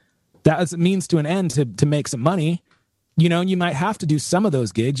guy. That is a means to an end to make some money. You know, you might have to do some of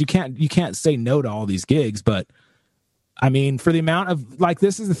those gigs. You can't say no to all these gigs, but I mean, for the amount of like,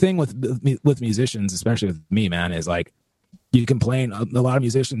 this is the thing with musicians, especially with me, man, is like you complain. A lot of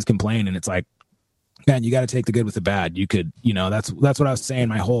musicians complain, and it's like, man, you got to take the good with the bad. You could, you know, that's what I was saying.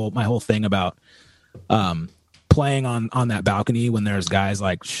 My whole thing about playing on that balcony when there's guys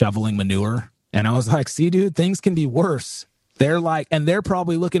like shoveling manure, and I was like, see, dude, things can be worse. They're like, and they're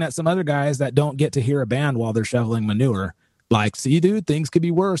probably looking at some other guys that don't get to hear a band while they're shoveling manure. Like, see, dude, things could be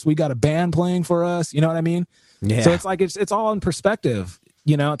worse. We got a band playing for us. You know what I mean? Yeah. So it's like, it's all in perspective.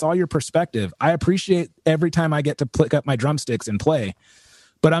 You know, it's all your perspective. I appreciate every time I get to pick up my drumsticks and play,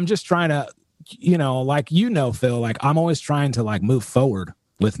 but I'm just trying to, you know, like, you know, Phil, like I'm always trying to like move forward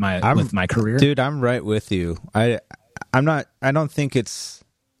with my career. Dude, I'm right with you. I don't think it's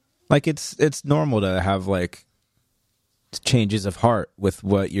like, it's normal to have like changes of heart with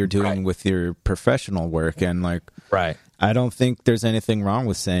what you're doing with your professional work. And like, I don't think there's anything wrong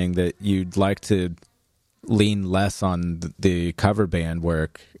with saying that you'd like to lean less on the cover band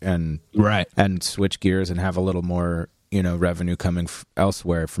work and switch gears and have a little more, you know, revenue coming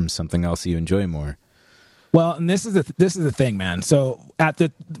elsewhere from something else you enjoy more. Well, and this is the thing, man. So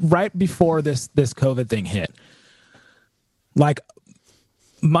right before this COVID thing hit, like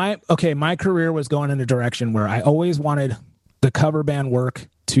my career was going in a direction where I always wanted the cover band work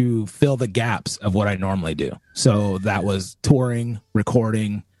to fill the gaps of what I normally do. So that was touring,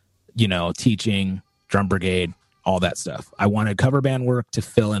 recording, you know, teaching, drum brigade, all that stuff. I wanted cover band work to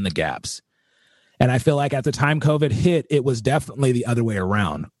fill in the gaps. And I feel like at the time COVID hit, it was definitely the other way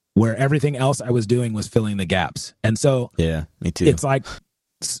around, where everything else I was doing was filling the gaps. And so yeah, me too. It's like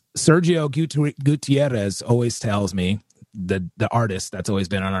Sergio Gutierrez always tells me, the artist that's always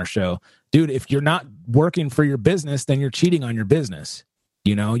been on our show, dude, if you're not working for your business, then you're cheating on your business.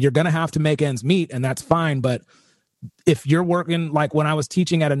 You know, you're going to have to make ends meet, and that's fine. But if you're working, like when I was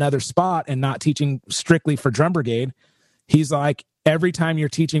teaching at another spot and not teaching strictly for Drum Brigade, he's like, every time you're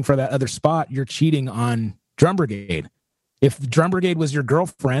teaching for that other spot, you're cheating on Drum Brigade. If Drum Brigade was your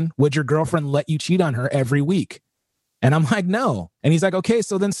girlfriend, would your girlfriend let you cheat on her every week? And I'm like, no. And he's like, okay,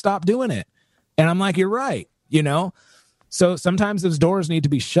 so then stop doing it. And I'm like, you're right. You know? So sometimes those doors need to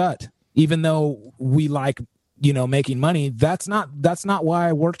be shut, even though we like, you know, making money. That's not why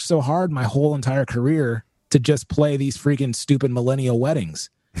I worked so hard my whole entire career to just play these freaking stupid millennial weddings,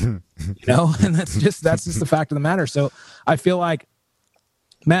 you know? And that's just the fact of the matter. So I feel like,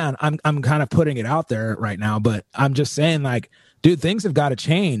 man, I'm kind of putting it out there right now, but I'm just saying, like, dude, things have got to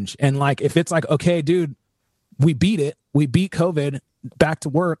change. And like, if it's like, okay, dude, we beat COVID, back to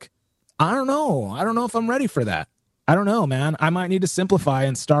work. I don't know if I'm ready for that. I don't know, man. I might need to simplify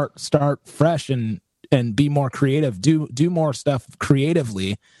and start fresh and be more creative, do more stuff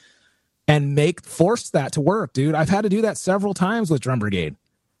creatively and force that to work, dude. I've had to do that several times with Drum Brigade.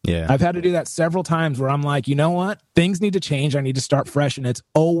 Yeah. I've had to do that several times where I'm like, you know what? Things need to change. I need to start fresh. And it's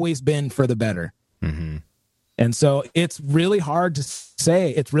always been for the better. Mm-hmm. And so it's really hard to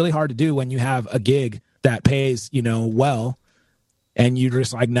say. It's really hard to do when you have a gig that pays, you know, well, and you're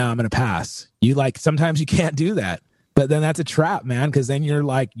just like, no, I'm going to pass. You like, sometimes you can't do that. But then that's a trap, man, because then you're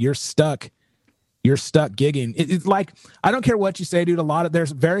like, you're stuck gigging. It's like, I don't care what you say, dude.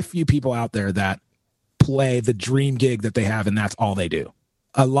 There's very few people out there that play the dream gig that they have, and that's all they do.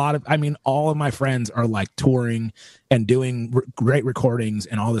 All of my friends are like touring and doing great recordings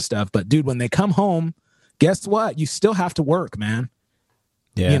and all this stuff. But dude, when they come home, guess what? You still have to work, man.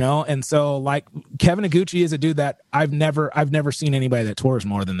 Yeah. You know? And so like Kevin Iguchi is a dude that I've never seen anybody that tours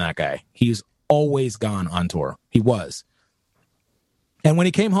more than that guy. He's always gone on tour. He was. And when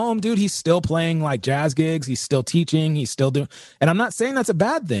he came home, dude, he's still playing like jazz gigs. He's still teaching. He's still doing, and I'm not saying that's a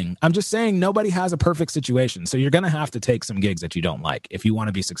bad thing. I'm just saying nobody has a perfect situation. So you're going to have to take some gigs that you don't like if you want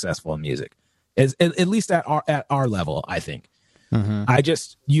to be successful in music, at least at our level, I think. Mm-hmm.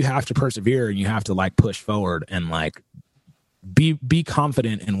 You have to persevere and you have to like push forward and like be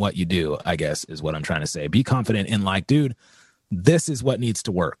confident in what you do, I guess is what I'm trying to say. Be confident in like, dude, this is what needs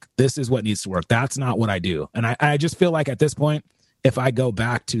to work. This is what needs to work. That's not what I do. And I just feel like at this point, if I go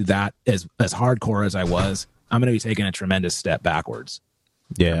back to that as hardcore as I was, I'm going to be taking a tremendous step backwards.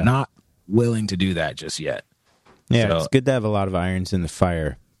 Yeah. I'm not willing to do that just yet. Yeah, so, it's good to have a lot of irons in the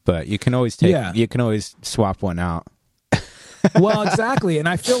fire, but you can always you can always swap one out. Well, exactly. And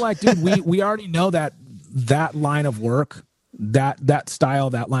I feel like, dude, we already know that line of work, that style,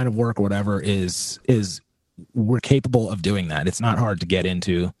 that line of work or whatever is we're capable of doing that. It's not hard to get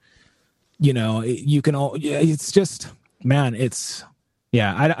into. You know, you can all, it's just, man, it's,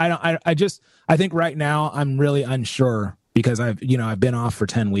 yeah, I think right now I'm really unsure because I've been off for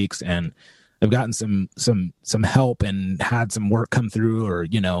 10 weeks and I've gotten some help and had some work come through or,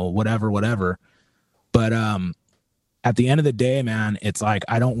 whatever. But, at the end of the day, man, it's like,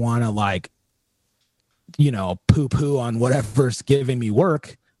 I don't want to poo poo on whatever's giving me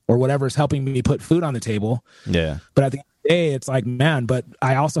work or whatever's helping me put food on the table. Yeah. But at the end of the day, it's like, man, but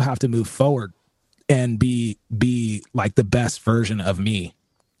I also have to move forward and be like the best version of me.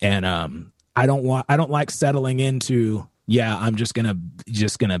 And I don't like settling into, I'm just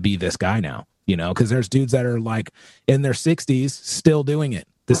gonna be this guy now, because there's dudes that are like in their 60s still doing it,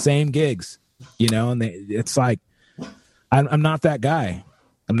 the same gigs, and it's like, I'm not that guy.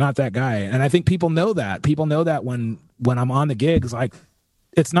 I'm not that guy. And I think people know that. People know that when I'm on the gigs, like,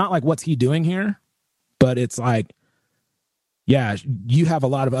 it's not like, what's he doing here? But it's like, yeah, you have a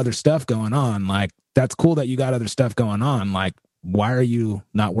lot of other stuff going on. Like, that's cool that you got other stuff going on. Like, why are you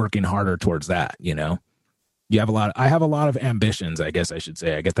not working harder towards that? You have I have a lot of ambitions, I guess I should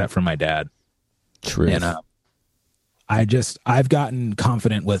say. I get that from my dad. True. And I've gotten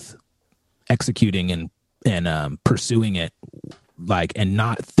confident with executing and pursuing it, like, and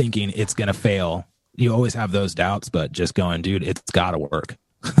not thinking it's going to fail. You always have those doubts, but just going, dude, it's got to work.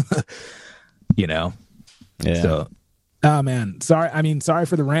 Yeah. So, oh man, sorry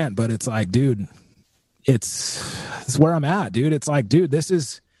for the rant, but it's like, dude, it's where I'm at, dude. It's like, dude, this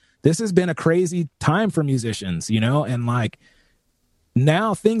has been a crazy time for musicians, and like,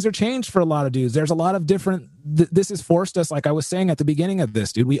 now things are changed for a lot of dudes. There's a lot of different, this has forced us, like I was saying at the beginning of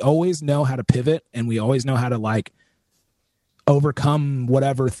this, dude, we always know how to pivot and we always know how to like overcome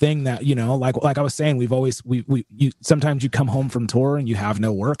whatever thing that, like I was saying, sometimes you come home from tour and you have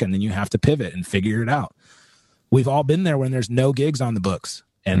no work and then you have to pivot and figure it out. We've all been there when there's no gigs on the books.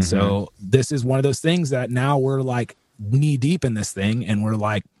 And so this is one of those things that now we're like knee deep in this thing and we're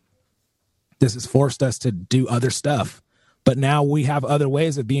like, this has forced us to do other stuff. But now we have other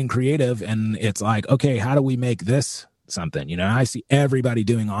ways of being creative, and it's like, okay, how do we make this something? I see everybody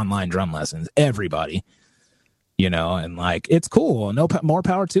doing online drum lessons, everybody, and like, it's cool. More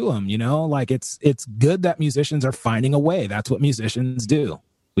power to them, like it's good that musicians are finding a way. That's what musicians do.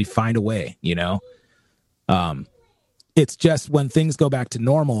 We find a way, it's just when things go back to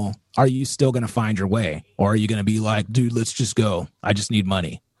normal, are you still going to find your way? Or are you going to be like, dude, let's just go. I just need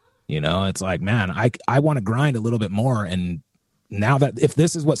money. It's like, man, I want to grind a little bit more. And now that if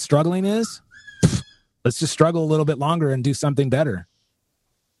this is what struggling is, let's just struggle a little bit longer and do something better.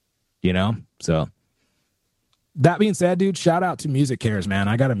 So that being said, dude, shout out to Music Cares, man.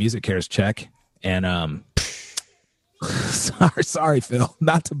 I got a Music Cares check and, sorry, Phil,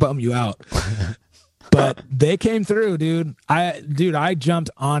 not to bum you out, but they came through, dude. I jumped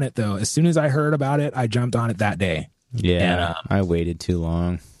on it though. As soon as I heard about it, I jumped on it that day. Yeah. And, I waited too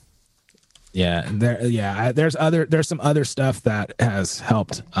long. Yeah, there's some other stuff that has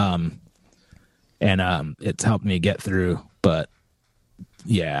helped, and it's helped me get through. But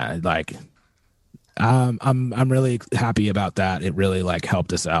yeah, like, I'm really happy about that. It really like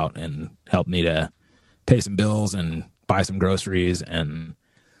helped us out and helped me to pay some bills and buy some groceries. And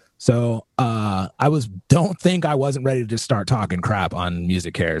so don't think I wasn't ready to just start talking crap on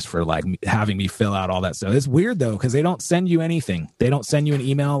Music Cares for like having me fill out all that stuff. It's weird though, because they don't send you anything. They don't send you an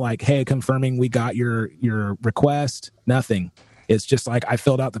email like, hey, confirming we got your request. Nothing. It's just like I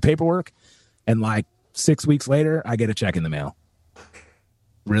filled out the paperwork and like 6 weeks later, I get a check in the mail.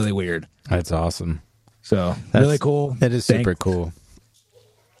 Really weird. That's awesome. So really cool. That is super cool.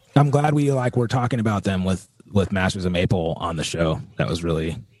 I'm glad we're talking about them with Masters of Maple on the show. That was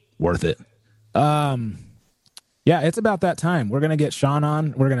really worth it. Yeah, it's about that time. We're gonna get Sean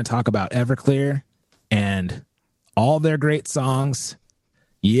on. We're gonna talk about Everclear and all their great songs.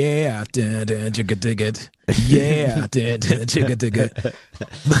 Yeah, dig-a-dig-it. Yeah, dig-a-dig-it.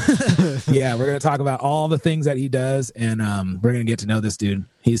 Yeah, we're gonna talk about all the things that he does, and we're gonna get to know this dude.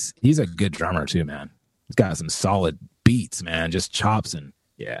 He's a good drummer too, man. He's got some solid beats, man. Just chops and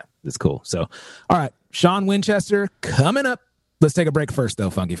yeah, it's cool. So, all right, Sean Winchester coming up. Let's take a break first, though,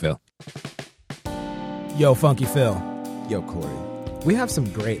 Funky Phil. Yo, Funky Phil. Yo, Corey. We have some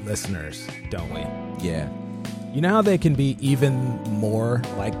great listeners, don't we? Yeah. You know how they can be even more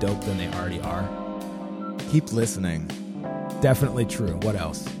like dope than they already are? Keep listening. Definitely true. What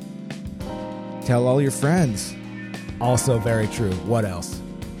else? Tell all your friends. Also very true. What else?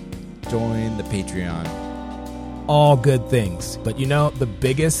 Join the Patreon. All good things. But you know, the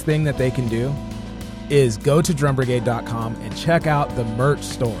biggest thing that they can do is go to drumbrigade.com and check out the merch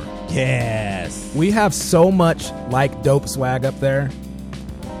store. Yes. We have so much like dope swag up there.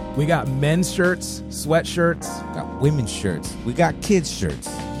 We got men's shirts, sweatshirts. We got women's shirts. We got kids' shirts.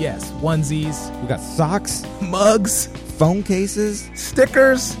 Yes, onesies. We got socks, mugs, phone cases,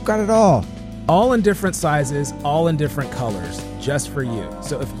 stickers. We got it all. All in different sizes, all in different colors, just for you.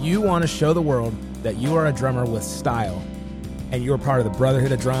 So if you want to show the world that you are a drummer with style and you're part of the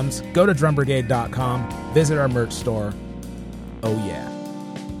Brotherhood of Drums, go to drumbrigade.com, visit our merch store. Oh, yeah.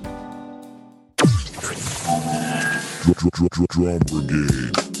 Drum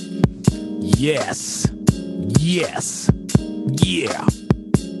Brigade. Yes. Yes. Yeah.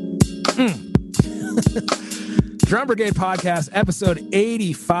 Drum Brigade Podcast, episode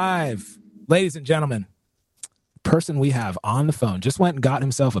 85. Ladies and gentlemen, the person we have on the phone just went and got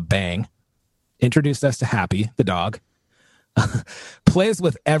himself a bang, introduced us to Happy, the dog, plays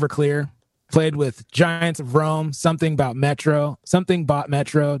with Everclear, played with Giants of Rome, Something About Metro, Something Bought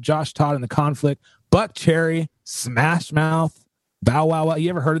Metro, Josh Todd and the Conflict, Buck Cherry, Smash Mouth, Bow Wow Wow. You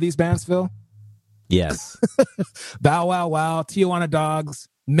ever heard of these bands, Phil? Yes. Bow Wow Wow, Tijuana Dogs,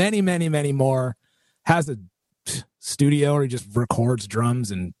 many, many, many more. Has a studio where he just records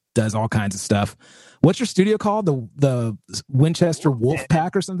drums and does all kinds of stuff. What's your studio called? The Winchester Wolf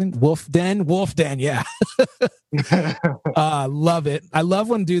Pack or something? Wolf Den, yeah. Love it. I love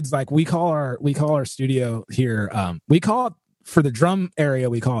when dudes like we call our studio here. We call it, for the drum area,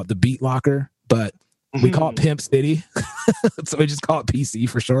 we call it the Beat Locker, but we call it Pimp City. So we just call it PC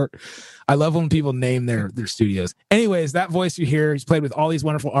for short. I love when people name their studios. Anyways, that voice you hear, he's played with all these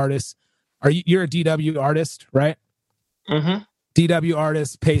wonderful artists. You're a DW artist, right? Mm-hmm. DW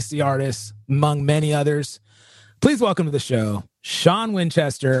artist, pasty artist, among many others. Please welcome to the show, Sean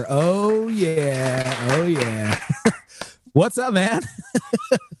Winchester. Oh yeah. What's up, man?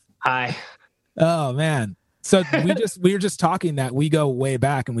 Hi. Oh man. So we were just talking that we go way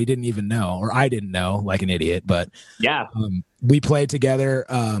back and we didn't even know, or I didn't know, like an idiot, but yeah, we played together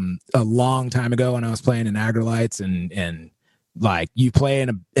a long time ago when I was playing in Agrolites, and like you play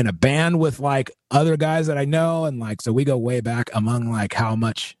in a band with like other guys that I know, and like so we go way back among like how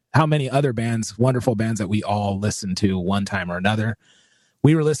many other bands, wonderful bands that we all listen to one time or another.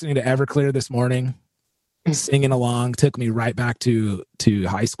 We were listening to Everclear this morning, singing along, took me right back to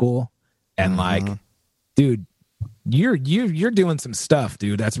high school, and like, dude, you're doing some stuff,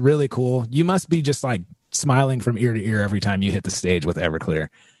 dude. That's really cool. You must be just like smiling from ear to ear every time you hit the stage with Everclear.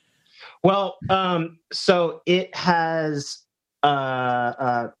 Well, so it has.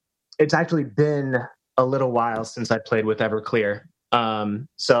 It's actually been a little while since I played with Everclear.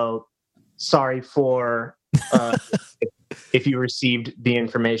 So sorry for if you received the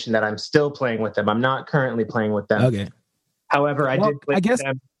information that I'm still playing with them. I'm not currently playing with them. Okay. However, I did play with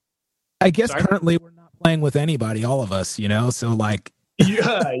them. I guess currently we're not playing with anybody, all of us, you know? So like...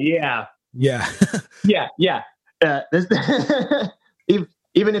 Yeah.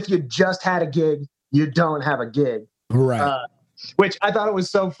 Even if you just had a gig, you don't have a gig. Right. Which I thought it was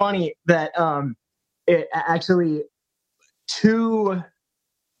so funny that it actually two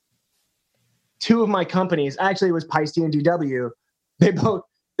of my companies, actually it was Peisty and DW,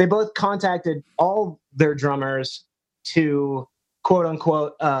 they both contacted all their drummers to quote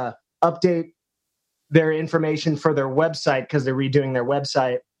unquote update their information for their website because they're redoing their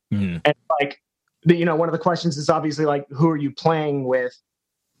website. Mm-hmm. And like one of the questions is obviously like, who are you playing with?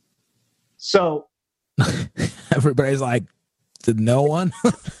 So everybody's like, no one.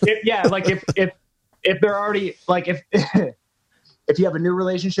 If they're already like if you have a new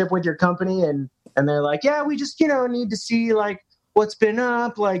relationship with your company and they're like, yeah, we just need to see like what's been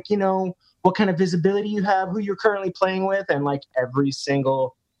up, like what kind of visibility you have, who you're currently playing with, and like every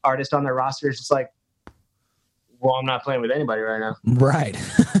single artist on their roster is just like, well, I'm not playing with anybody right now. Right.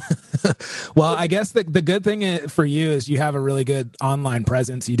 Well, I guess the good thing for you is you have a really good online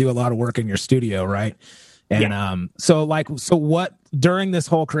presence. You do a lot of work in your studio, right? And so what during this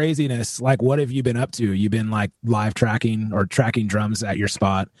whole craziness, like what have you been up to? You've been like live tracking or tracking drums at your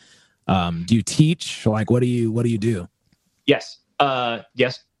spot. Do you teach? Like what do you do? Yes.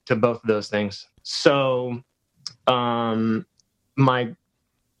 Yes to both of those things. So one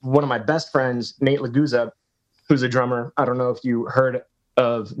of my best friends, Nate Laguza, who's a drummer. I don't know if you heard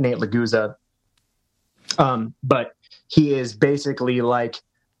of Nate Laguza. But he is basically like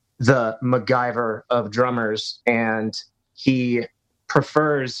the MacGyver of drummers, and he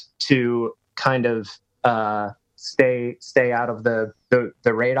prefers to kind of stay out of the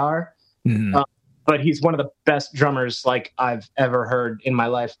radar. Mm-hmm. But he's one of the best drummers like I've ever heard in my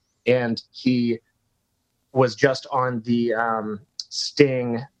life, and he was just on the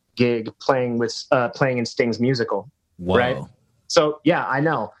Sting gig playing in Sting's musical. Whoa. Right? So yeah, I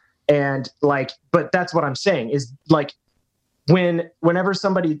know. And like, but that's what I'm saying is like, whenever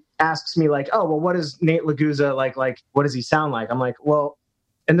somebody asks me like, oh, well, what is Nate Laguza like, what does he sound like? I'm like, well,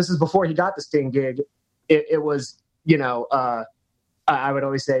 and this is before he got the Sting gig. It was, I would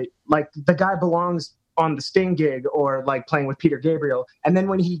always say like the guy belongs on the Sting gig or like playing with Peter Gabriel. And then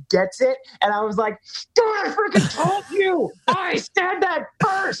when he gets it, and I was like, dude, I freaking told you, I said that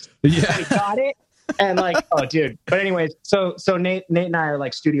first. Yeah. And he got it. And like, oh dude. But anyways, so Nate and I are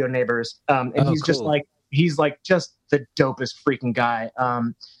like studio neighbors. And he's cool. He's just the dopest freaking guy.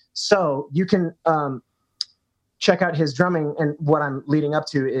 So you can check out his drumming, and what I'm leading up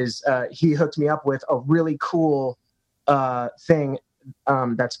to is he hooked me up with a really cool thing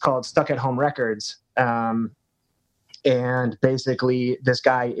that's called Stuck at Home Records. And basically this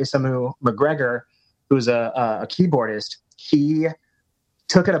guy, Isamu McGregor, who's a keyboardist, he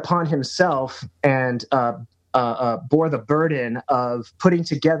took it upon himself and bore the burden of putting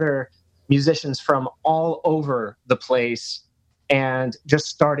together musicians from all over the place and just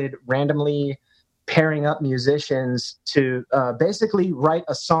started randomly pairing up musicians to basically write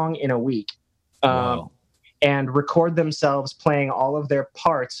a song in a week and record themselves playing all of their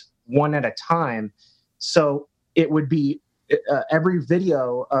parts one at a time. So it would be every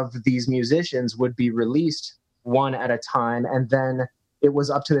video of these musicians would be released one at a time, and then it was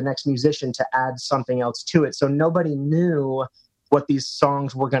up to the next musician to add something else to it. So nobody knew what these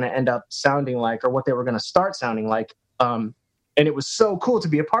songs were going to end up sounding like or what they were going to start sounding like. And it was so cool to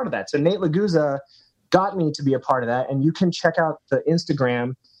be a part of that. So Nate Laguza got me to be a part of that. And you can check out the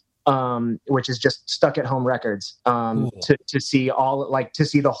Instagram, which is just Stuck at Home Records, to see to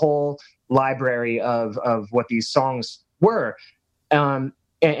see the whole library of what these songs were. And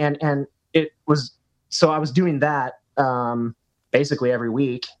it was, so I was doing that basically every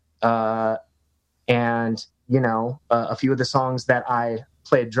week. And, a few of the songs that I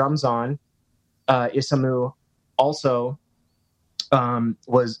played drums on, Isamu also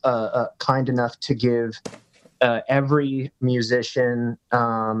was kind enough to give every musician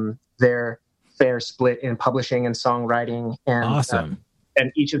their fair split in publishing and songwriting. And, awesome.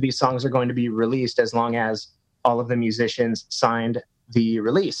 And each of these songs are going to be released as long as all of the musicians signed the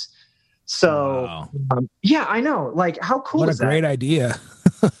release. So, wow. Yeah, I know. Like, how cool is that? What a great idea.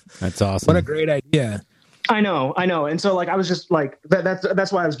 That's awesome. What a great idea. I know. And so like, I was just like,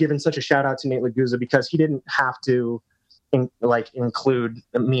 that's why I was giving such a shout out to Nate Laguza, because he didn't have to include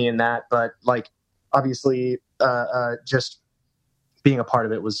me in that. But like, obviously, just being a part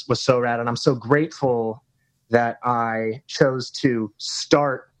of it was so rad. And I'm so grateful that I chose to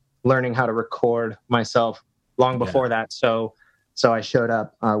start learning how to record myself long before that. So I showed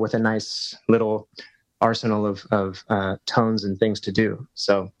up with a nice little arsenal of tones and things to do.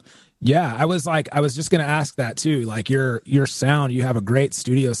 So yeah, I was just going to ask that too. Like your sound, you have a great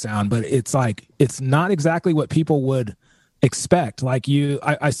studio sound, but it's like, it's not exactly what people would expect. Like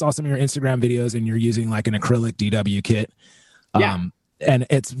I saw some of your Instagram videos and you're using like an acrylic DW kit. And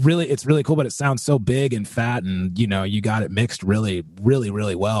it's really cool, but it sounds so big and fat, and you got it mixed really, really,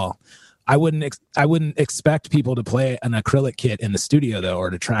 really well. I wouldn't expect people to play an acrylic kit in the studio though,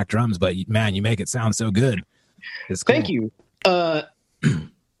 or to track drums, but man, you make it sound so good. It's cool. Thank you.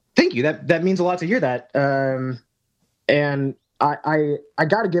 Thank you. That means a lot to hear that. And I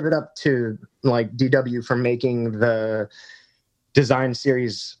got to give it up to like DW for making the design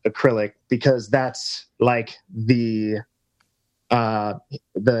series acrylic, because that's like the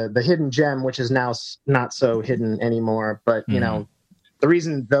hidden gem, which is now not so hidden anymore. But the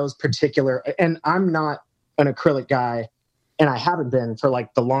reason those particular, and I'm not an acrylic guy, and I haven't been for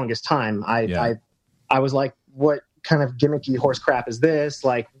like the longest time. I was like, what kind of gimmicky horse crap is this?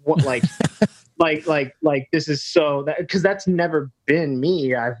 Like what, like this is so that, because that's never been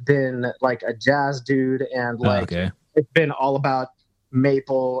me. I've been like a jazz dude, and like it's been all about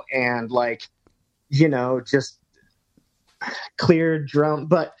maple and like just clear drum.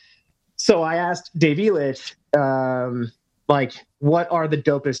 But so I asked Dave Elich, like, what are the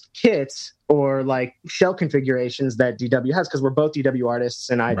dopest kits or like shell configurations that DW has? Because we're both DW artists,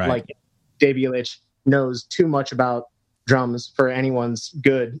 and I like Dave Elich knows too much about drums for anyone's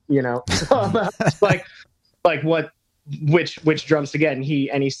good, So like what, which drums to get, and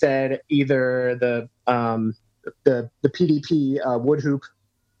he said either the the PDP wood hoop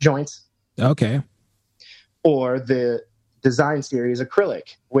joints. Okay. Or the Design Series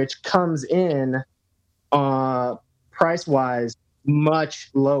acrylic, which comes in price wise much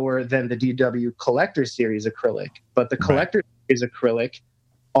lower than the DW Collector Series acrylic. But the Collector Series acrylic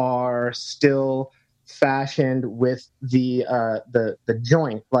are still fashioned with the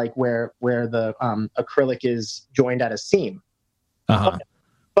joint, like where the acrylic is joined at a seam.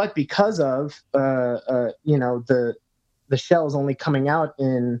 But because of the shells only coming out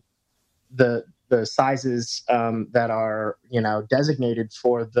in the sizes that are designated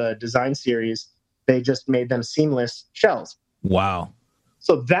for the Design Series, they just made them seamless shells. Wow.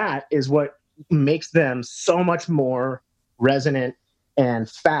 So that is what makes them so much more resonant and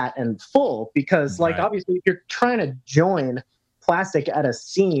fat and full, because obviously if you're trying to join plastic at a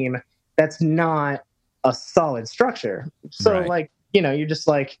seam, that's not a solid structure. So you're just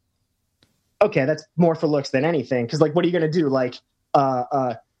like, okay, that's more for looks than anything. Because what are you going to do?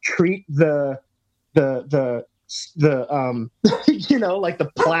 Treat the the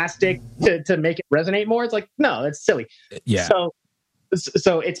plastic to make it resonate more? It's like, no, that's silly. Yeah. So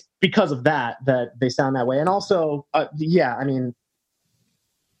it's because of that they sound that way. And also, I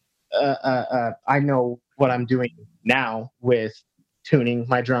know what I'm doing now with tuning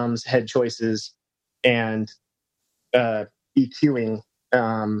my drums, head choices, and EQing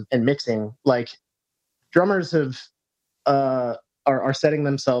and mixing. Like, drummers are setting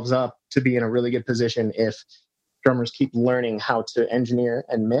themselves up to be in a really good position if drummers keep learning how to engineer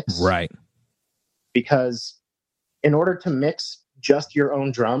and mix. Right. Because in order to mix just your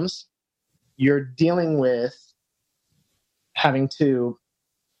own drums, you're dealing with having to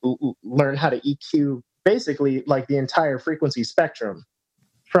learn how to EQ basically like the entire frequency spectrum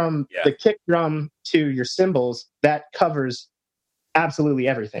from the kick drum to your cymbals. That covers absolutely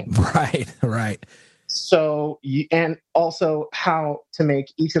everything. Right. So, and also how to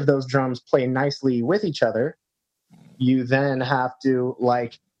make each of those drums play nicely with each other. You then have to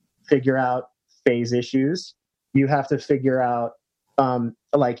figure out phase issues. You have to figure out how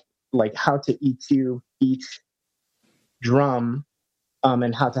to EQ each drum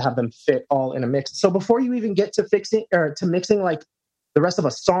and how to have them fit all in a mix. So before you even get to mixing the rest of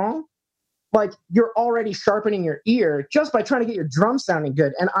a song, you're already sharpening your ear just by trying to get your drum sounding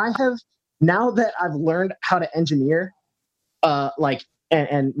good. And now that I've learned how to engineer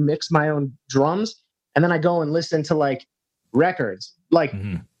and mix my own drums, and then I go and listen to records,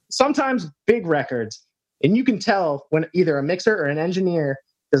 sometimes big records, and you can tell when either a mixer or an engineer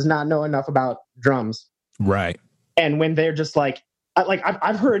does not know enough about drums. Right. And when they're just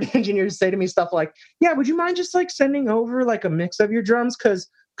I've heard engineers say to me stuff like, yeah, would you mind just sending over a mix of your drums? Cause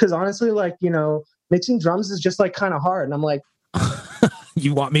honestly, mixing drums is just kind of hard. And I'm like,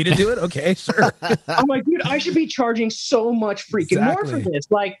 you want me to do it? Okay, sure. I'm like, dude, I should be charging so much freaking more for this.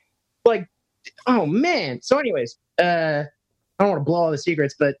 Oh man. So anyways, I don't want to blow all the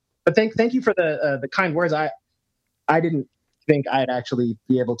secrets, but thank you for the kind words. I didn't think I'd actually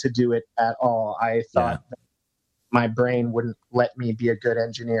be able to do it at all. I thought that my brain wouldn't let me be a good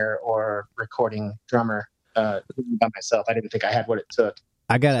engineer or recording drummer by myself. I didn't think I had what it took.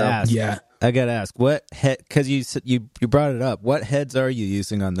 I gotta ask. What head? Because you brought it up. What heads are you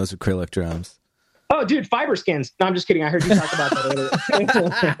using on those acrylic drums? Oh, dude, fiber skins. No, I'm just kidding. I heard you talk about that earlier.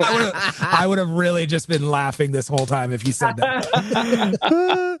 I would have really just been laughing this whole time if you said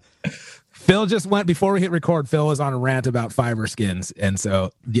that. Phil just went, before we hit record, Phil was on a rant about fiber skins. And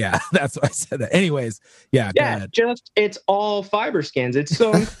so, that's why I said that. Anyways, go ahead. It's all fiber skins. It's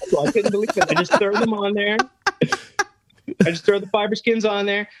so incredible. I couldn't believe it. I just throw them on there. I just throw the fiber skins on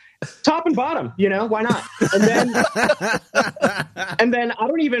there, top and bottom, why not? And then I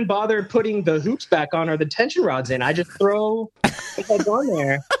don't even bother putting the hoops back on or the tension rods in. I just throw the heads on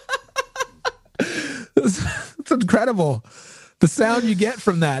there. It's incredible. The sound you get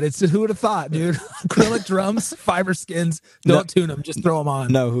from that. It's who would have thought, dude? Acrylic drums, fiber skins. Don't tune them. Just throw them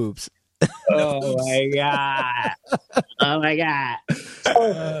on. No hoops. My God. Oh my God.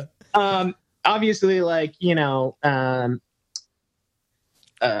 So, obviously, I'm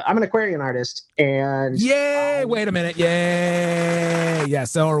an Aquarian artist, and yay! Wait a minute, yay! Yeah,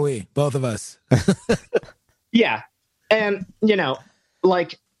 so are we, both of us. Yeah, and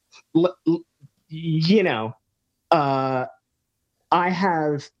I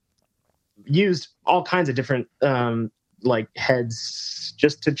have used all kinds of different heads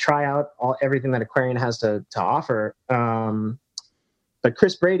just to try out everything that Aquarian has to offer. But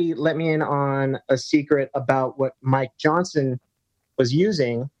Chris Brady let me in on a secret about what Mike Johnson was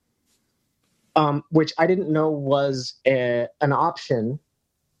using, which I didn't know was an option.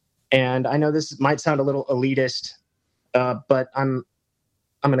 And I know this might sound a little elitist, but I'm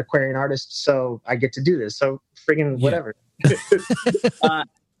an Aquarian artist, so I get to do this. So friggin' whatever.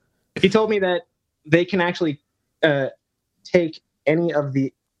 He told me that they can actually take any of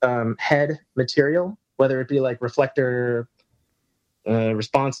the head material, whether it be like reflector,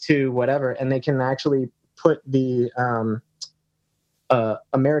 response to whatever, and they can actually put the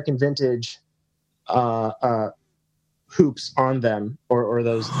American vintage hoops on them, or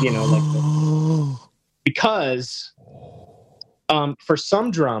those, like because for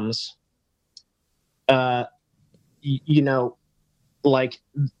some drums, like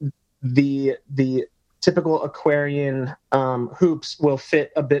the typical Aquarian hoops will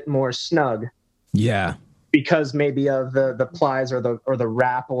fit a bit more snug. Yeah. Because maybe of the plies or the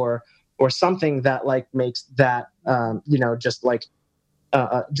wrap or something that like makes that just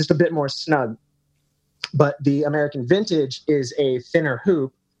a bit more snug. But the American vintage is a thinner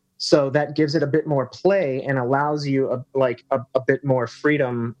hoop, so that gives it a bit more play and allows you a bit more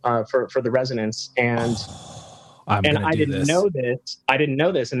freedom for the resonance. And I didn't know this. I didn't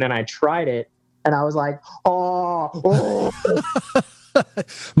know this, and then I tried it, and I was like, oh.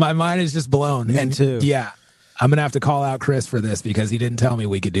 My mind is just blown. Me too. Yeah. I'm going to have to call out Chris for this because he didn't tell me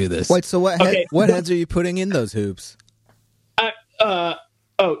we could do this. Wait, so what heads are you putting in those hoops? I'm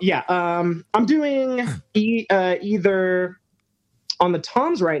doing either on the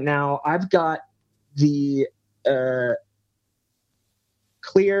toms right now. I've got the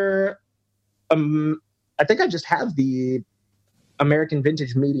clear. I think I just have the American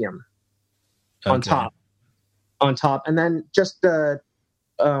vintage medium on top, and then just the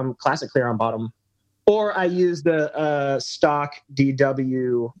classic clear on bottom. Or I use the stock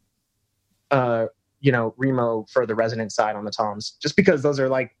DW, Remo for the resonant side on the toms, just because those are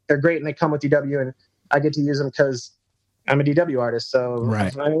they're great and they come with DW, and I get to use them because I'm a DW artist. So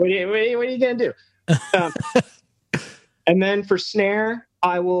right. what are you gonna do? And then for snare,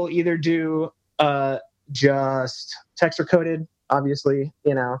 I will either do just texture coated, obviously,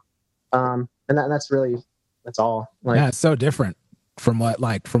 and that's all. Yeah, it's so different from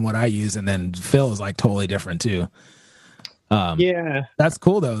what I use, and then Phil is totally different too. Yeah, that's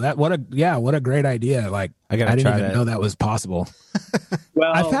cool though. What a great idea. I didn't even know that was possible.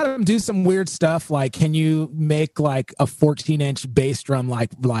 Well, I've had him do some weird stuff. Can you make a 14-inch bass drum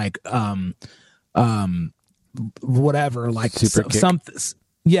whatever, super kick. Something.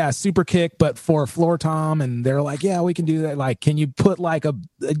 Yeah, super kick, but for a floor tom, and they're yeah, we can do that. Can you put a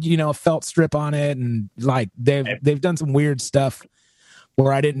felt strip on it, and they've done some weird stuff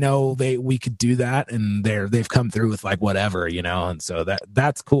where I didn't know we could do that, and they've come through with whatever, and so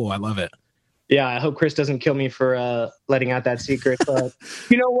that's cool. I love it. Yeah, I hope Chris doesn't kill me for letting out that secret. But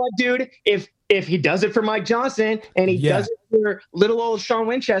you know what, dude? If he does it for Mike Johnson and he does it for little old Sean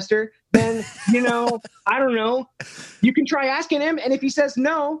Winchester, then I don't know. You can try asking him, and if he says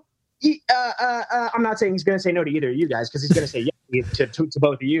no, I'm not saying he's going to say no to either of you guys, because he's going to say yes to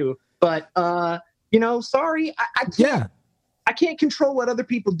both of you. But sorry, I can't. Yeah. I can't control what other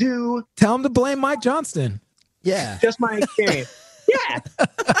people do. Tell him to blame Mike Johnston. Yeah. Just my experience. Yeah.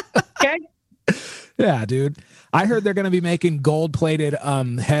 Okay. Yeah, dude. I heard they're going to be making gold-plated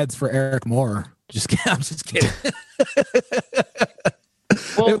heads for Eric Moore. I'm just kidding.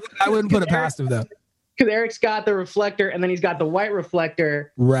 Well, I wouldn't put it past him, though. Because Eric's got the reflector, and then he's got the white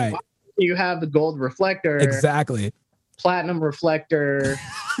reflector. Right. You have the gold reflector. Exactly. Platinum reflector.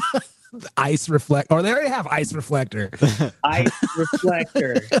 Ice reflector. Or they already have ice reflector. Ice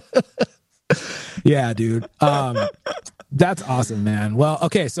reflector. Yeah, dude. That's awesome, man. Well,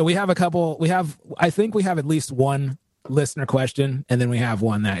 okay, so we have I think we have at least one listener question, and then we have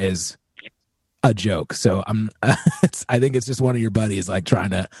one that is a joke. So I think it's just one of your buddies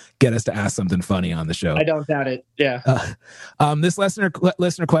trying to get us to ask something funny on the show. I don't doubt it. Yeah. This listener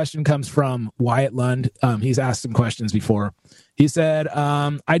question comes from Wyatt Lund. He's asked some questions before. He said,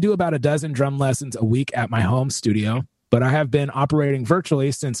 I do about a dozen drum lessons a week at my home studio, but I have been operating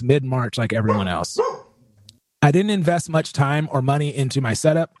virtually since mid-March like everyone else. I didn't invest much time or money into my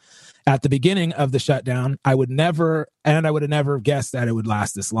setup. At the beginning of the shutdown, I would have never guessed that it would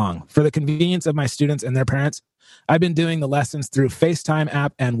last this long. For the convenience of my students and their parents, I've been doing the lessons through FaceTime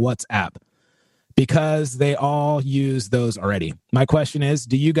app and WhatsApp because they all use those already. My question is,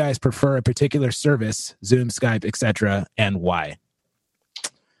 do you guys prefer a particular service, Zoom, Skype, etc., and why?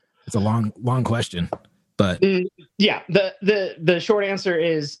 It's a long question, but yeah, the short answer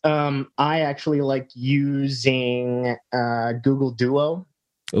is I actually like using Google Duo.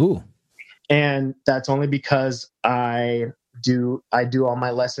 Ooh. And that's only because I do all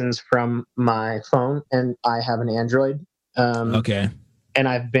my lessons from my phone, and I have an Android. Okay. and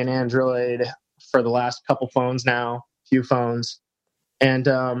I've been Android for the last few phones. And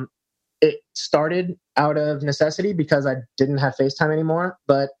it started out of necessity because I didn't have FaceTime anymore.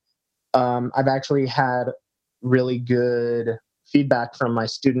 But I've actually had really good feedback from my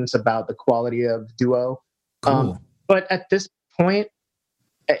students about the quality of Duo. Cool. But at this point,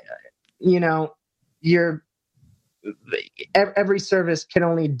 every service can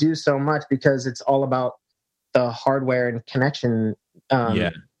only do so much because it's all about the hardware and connection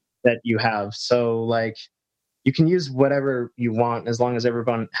that you have. So like, you can use whatever you want as long as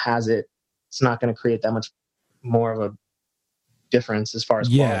everyone has it. It's not going to create that much more of a difference as far as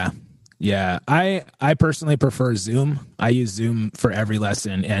quality. Yeah. I personally prefer Zoom. I use Zoom for every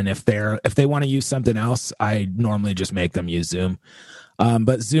lesson, and if they want to use something else, I normally just make them use Zoom.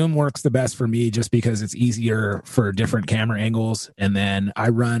 But Zoom works the best for me just because it's easier for different camera angles, and then I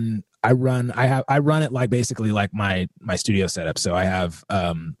run it like basically like my studio setup. So I have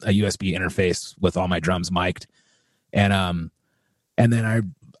a USB interface with all my drums mic'd, and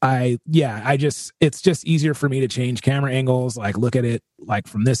then it's just easier for me to change camera angles, like look at it like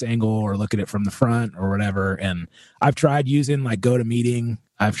from this angle or look at it from the front or whatever. And I've tried using like GoToMeeting.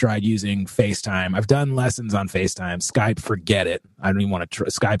 I've tried using FaceTime. I've done lessons on FaceTime. Skype, forget it. I don't even want to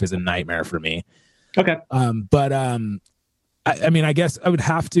Skype is a nightmare for me. Okay. I mean, I guess I would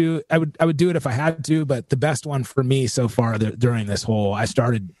have to, I would do it if I had to, but the best one for me so far during this whole, I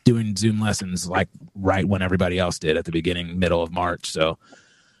started doing Zoom lessons like right when everybody else did at the middle of March. So,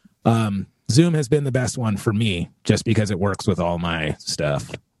 Zoom has been the best one for me just because it works with all my stuff.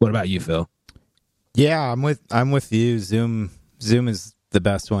 What about you, Phil? Yeah, I'm with you. Zoom is the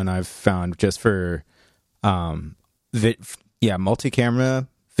best one I've found just for, multi-camera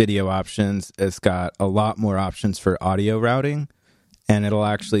video options. It's got a lot more options for audio routing, and it'll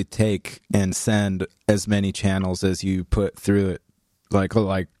actually take and send as many channels as you put through it. Like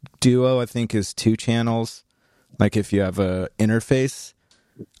Duo, I think, is 2 channels. Like if you have a interface,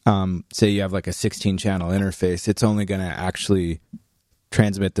 say you have like a 16 channel interface, it's only going to actually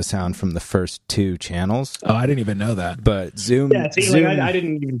transmit the sound from the first 2 channels. Oh, I didn't even know that. But Zoom, I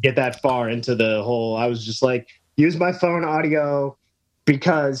didn't even get that far into the whole. I was just like, use my phone audio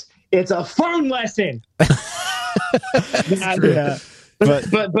because it's a phone lesson. But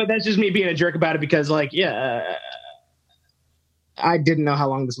that's just me being a jerk about it because I didn't know how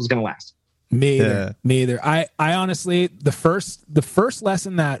long this was going to last. Me either. I honestly, the first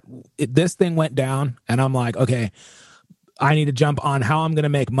lesson that this thing went down, and I'm like, okay, I need to jump on how I'm going to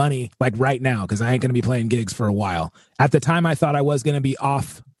make money like right now because I ain't going to be playing gigs for a while. At the time, I thought I was going to be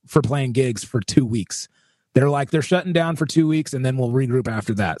off for playing gigs for 2 weeks. They're shutting down for 2 weeks, and then we'll regroup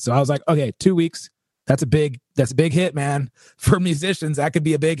after that. So I was like, okay, 2 weeks. That's a big hit, man. For musicians, that could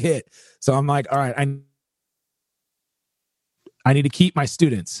be a big hit. So I'm like, all right, I need to keep my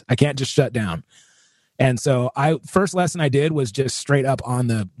students. I can't just shut down. And so first lesson I did was just straight up on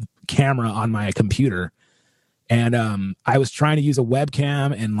the camera on my computer. And I was trying to use a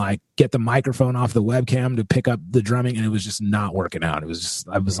webcam and like get the microphone off the webcam to pick up the drumming, and it was just not working out. I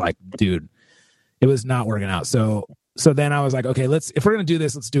was like, dude, it was not working out. So then I was like, okay, if we're going to do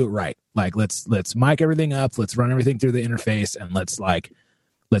this, let's do it right. Like, let's mic everything up. Let's run everything through the interface, and let's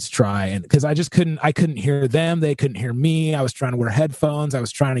try. And because I couldn't hear them. They couldn't hear me. I was trying to wear headphones. I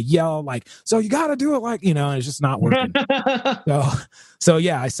was trying to yell like, so you got to do it like, and it's just not working. so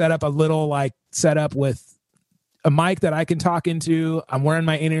yeah, I set up a little setup with a mic that I can talk into. I'm wearing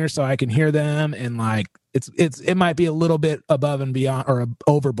my in-ears so I can hear them. And like, it might be a little bit above and beyond or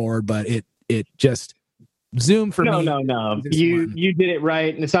overboard, but it just Zoom for me. No. You did it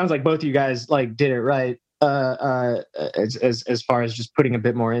right. And it sounds like both of you guys did it right. As far as just putting a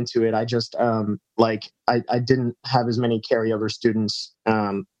bit more into it, I just I didn't have as many carryover students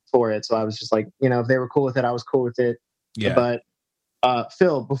for it. So I was just like, if they were cool with it, I was cool with it. Yeah. But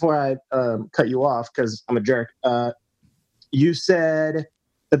Phil, before I cut you off, because I'm a jerk, you said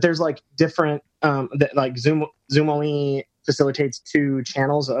that there's different that Zoom only facilitates 2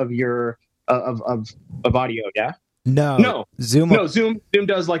 channels of your of audio. Yeah. No. Zoom does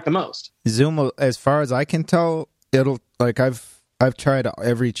the most. Zoom, as far as I can tell, it'll I've tried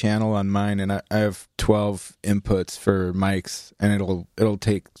every channel on mine, and I have 12 inputs for mics, and it'll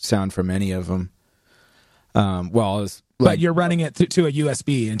take sound from any of them. But you're running it to a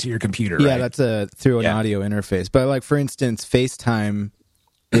USB into your computer, right? Yeah, that's through an audio interface. But for instance, FaceTime,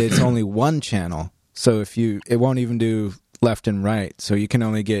 it's only one channel, so it won't even do left and right. So you can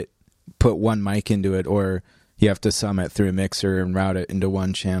only put one mic into it, or you have to sum it through a mixer and route it into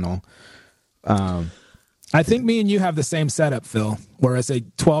one channel. I think me and you have the same setup, Phil, where it's a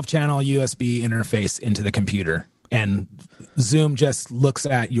 12-channel USB interface into the computer. and Zoom just looks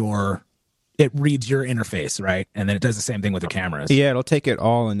at it reads your interface, right? And then it does the same thing with the cameras. Yeah, it'll take it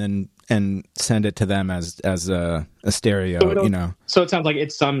all and send it to them as a stereo, So it sounds like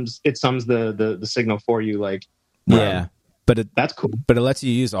it sums the signal for you, like. Yeah. That's cool. But it lets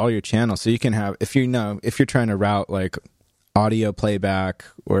you use all your channels, so you can have if you're trying to route like audio playback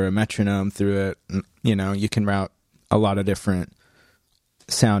or a metronome through it, you can route a lot of different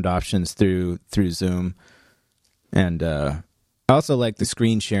sound options through Zoom. And I also like the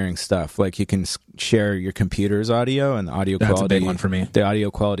screen sharing stuff. Like you can share your computer's audio, and the audio quality. That's a big one for me. The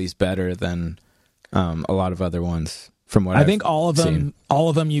audio quality is better than a lot of other ones. From what I think all of them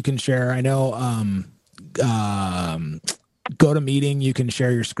you can share. I know GoToMeeting you can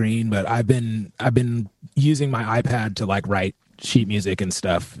share your screen, but I've been using my iPad to like write sheet music and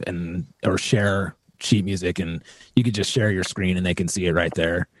stuff, or share sheet music, and you can just share your screen and they can see it right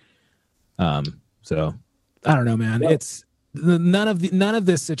there. So I don't know, man. It's none of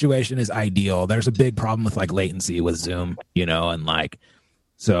this situation is ideal. There's a big problem with like latency with Zoom, and like.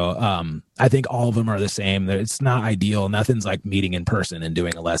 So I think all of them are the same. It's not ideal. Nothing's like meeting in person and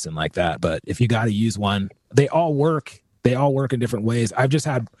doing a lesson like that. But if you got to use one, they all work. They all work in different ways. I've just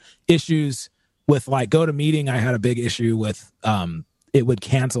had issues with like GoToMeeting. I had a big issue with it would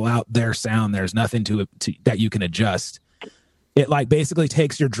cancel out their sound. There's nothing to that you can adjust. It like basically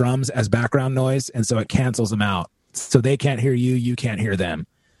takes your drums as background noise, and so it cancels them out. So they can't hear you. You can't hear them.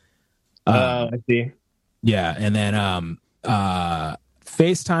 I see. Yeah, and then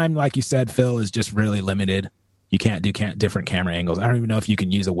FaceTime, like you said, Phil, is just really limited. You can't do different camera angles. I don't even know if you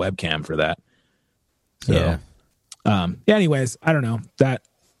can use a webcam for that. So, anyways, I don't know. That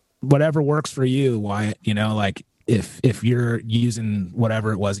whatever works for you, Wyatt, like if you're using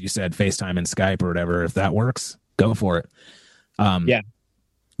whatever it was you said, FaceTime and Skype or whatever, if that works, go for it.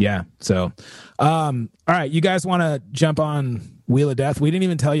 Yeah. So, all right, you guys want to jump on Wheel of Death? We didn't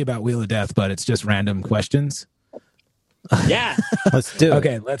even tell you about Wheel of Death, but it's just random questions. Yeah. Let's do it.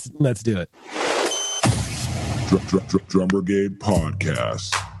 Okay, let's do it. Drum Brigade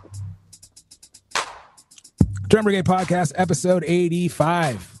Podcast. Drum Brigade Podcast, episode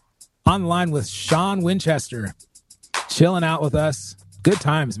 85. On the line with Sean Winchester. Chilling out with us. Good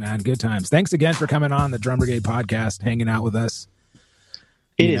times, man. Good times. Thanks again for coming on the Drum Brigade Podcast, hanging out with us.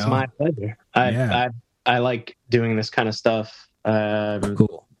 It is my pleasure. I like doing this kind of stuff.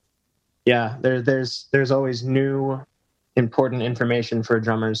 Cool. Yeah, there's always new important information for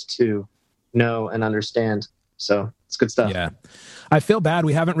drummers to know and understand. So it's good stuff. Yeah. I feel bad.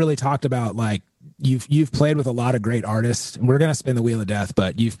 We haven't really talked about like you've played with a lot of great artists. We're going to spin the Wheel of Death,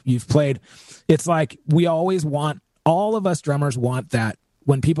 but you've played. It's like we always want, all of us drummers want that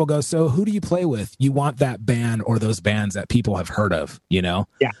when people go, so who do you play with? You want that band or those bands that people have heard of, Yeah.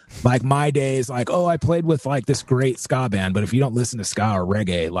 Like my days, like, oh, I played with like this great ska band, but if you don't listen to ska or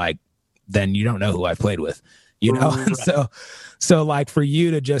reggae, like, then you don't know who I played with. Right. And so like for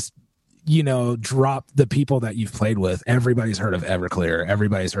you to just, drop the people that you've played with, everybody's heard of Everclear,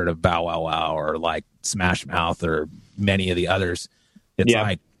 everybody's heard of Bow Wow Wow or like Smash Mouth or many of the others. It's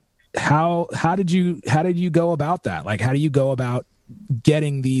like, how did you go about that? Like, how do you go about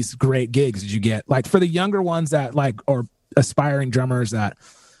getting these great gigs? Did you get like for the younger ones that like, or aspiring drummers that,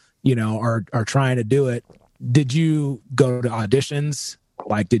 are trying to do it? Did you go to auditions?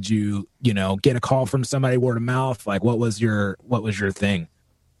 Like, did you, get a call from somebody, word of mouth? Like, what was your thing?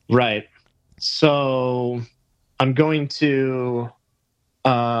 Right. So I'm going to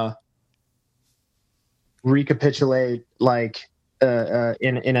recapitulate like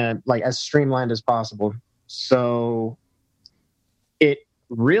in a like as streamlined as possible. So it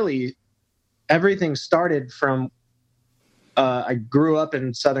really, everything started from I grew up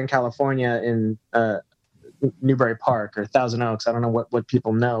in Southern California in Newbury Park or Thousand Oaks. I don't know what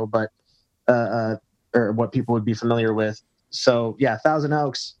people know, but or what people would be familiar with. So yeah, Thousand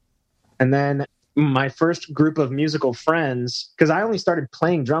Oaks. And then my first group of musical friends, because I only started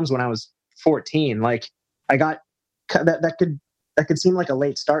playing drums when I was 14. Like I got that could seem like a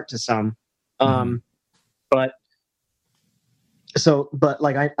late start to some, but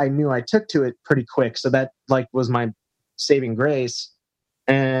like I knew I took to it pretty quick. So that like was my saving grace.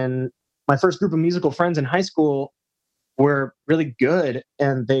 And my first group of musical friends in high school were really good,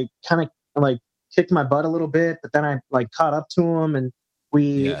 and they kind of like kicked my butt a little bit, but then I like caught up to them, and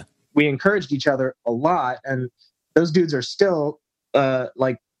we encouraged each other a lot. And those dudes are still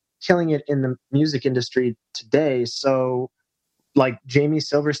like killing it in the music industry today. So like Jamie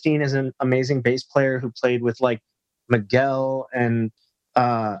Silverstein is an amazing bass player who played with like Miguel and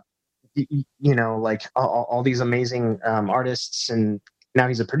like all these amazing artists, and now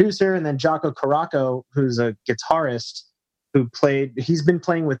he's a producer. And then Jocko Caraco, who's a guitarist he's been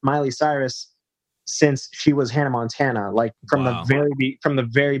playing with Miley Cyrus since she was Hannah Montana, like from the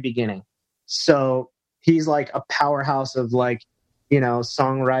very beginning. So he's like a powerhouse of like,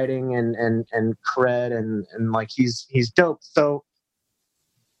 songwriting and cred and like he's dope. So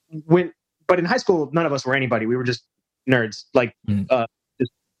but in high school, none of us were anybody. We were just nerds, like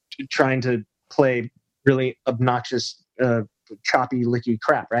just trying to play really obnoxious, choppy, licky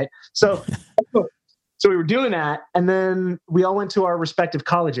crap, right? So we were doing that, and then we all went to our respective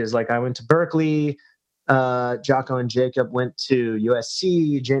colleges. Like I went to Berkeley, Jocko and Jacob went to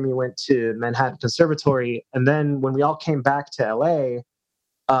USC, Jamie went to Manhattan Conservatory, and then when we all came back to LA,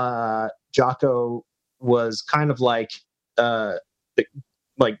 Jocko was kind of like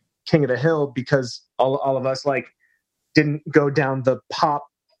king of the hill because all of us like didn't go down the pop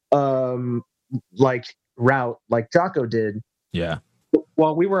like route like Jocko did. Yeah.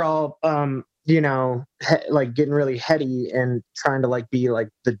 While we were all like getting really heady and trying to like be like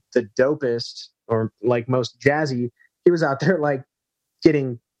the dopest or like most jazzy, he was out there like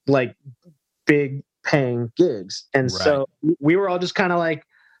getting like big paying gigs. And so we were all just kind of like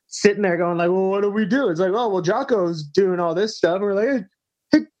sitting there going like, well, what do we do? It's like, oh, well, Jocko's doing all this stuff. And we're like,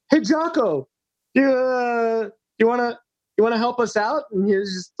 hey, Jocko, you want to help us out? And he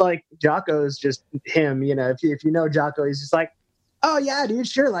was just like, Jocko's just him, if you know Jocko, he's just like, oh yeah, dude,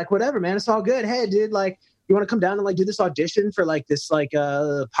 sure, like whatever, man, it's all good. Hey, dude, like you want to come down and like do this audition for like this like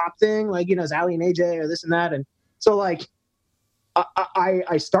pop thing, like it's Ali and AJ or this and that. And so like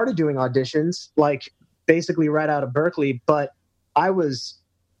I started doing auditions like basically right out of Berkeley, but I was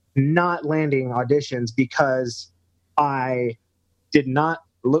not landing auditions because I did not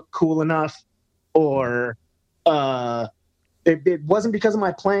look cool enough, or it wasn't because of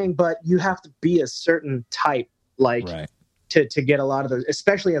my playing, but you have to be a certain type, like to get a lot of those,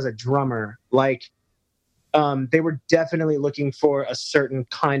 especially as a drummer. Like they were definitely looking for a certain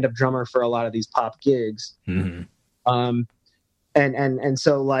kind of drummer for a lot of these pop gigs. Mm-hmm. And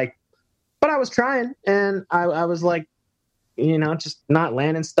so like, but I was trying, and I was like, just not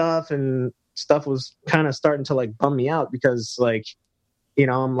landing stuff, and stuff was kind of starting to like bum me out because like,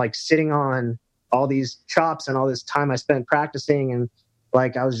 I'm like sitting on all these chops and all this time I spent practicing, and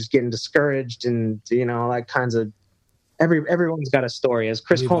like I was just getting discouraged, and all that kinds of everyone's got a story, as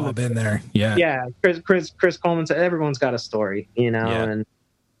Chris Coleman all been there. Chris Coleman said everyone's got a story, and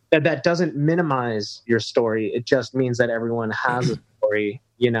that doesn't minimize your story. It just means that everyone has a story.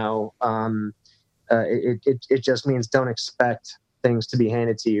 It just means don't expect things to be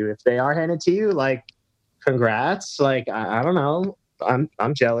handed to you. If they are handed to you, like congrats. Like I don't know, I'm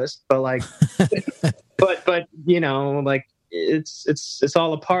jealous, but like but like it's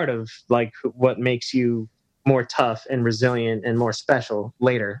all a part of like what makes you more tough and resilient and more special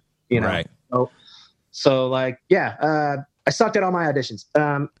later, Right. So like, I sucked at all my auditions.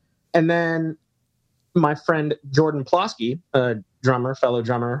 And then my friend Jordan Plosky, a fellow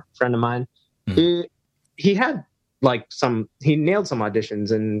drummer, friend of mine, he had like he nailed some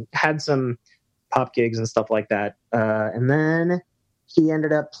auditions and had some pop gigs and stuff like that. And then he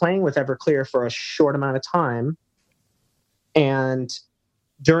ended up playing with Everclear for a short amount of time. And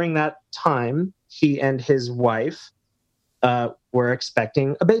during that time, he and his wife were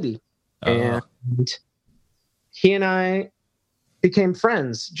expecting a baby. And he and I became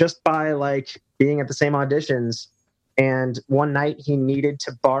friends just by like being at the same auditions. And one night he needed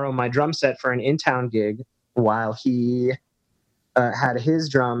to borrow my drum set for an in-town gig while he had his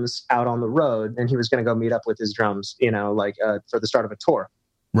drums out on the road, and he was going to go meet up with his drums, for the start of a tour.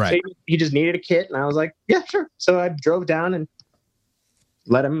 Right. So he just needed a kit, and I was like, yeah, sure. So I drove down and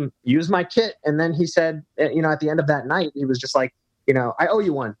let him use my kit. And then he said, at the end of that night, he was just like, I owe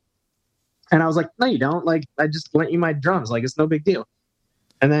you one. And I was like, no, you don't. Like, I just lent you my drums. Like, it's no big deal.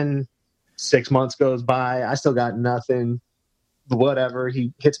 And then 6 months goes by. I still got nothing. Whatever.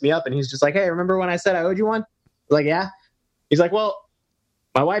 He hits me up and he's just like, hey, remember when I said I owed you one? I'm like, yeah. He's like, well,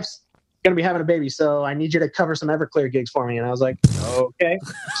 my wife's going to be having a baby, so I need you to cover some Everclear gigs for me. And I was like, okay.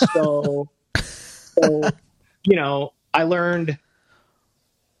 So I learned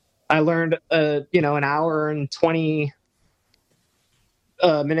an hour and 20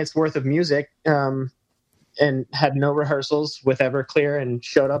 minutes worth of music, and had no rehearsals with Everclear, and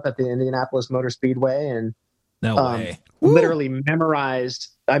showed up at the Indianapolis Motor Speedway and no way. Literally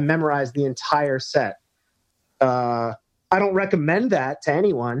memorized the entire set. I don't recommend that to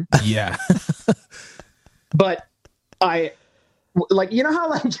anyone. Yeah. But I like,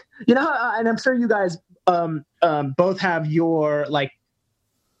 how, and I'm sure you guys both have your like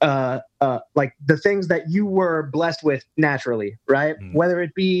like the things that you were blessed with naturally, right? Whether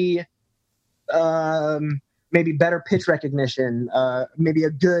it be maybe better pitch recognition, maybe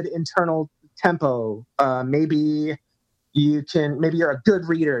a good internal tempo, maybe you're a good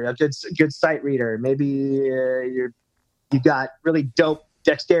reader, a good sight reader, maybe you got really dope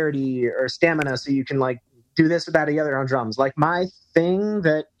dexterity or stamina, so you can like do this or that or the other on drums. Like my thing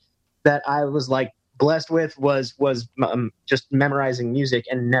that I was like blessed with was just memorizing music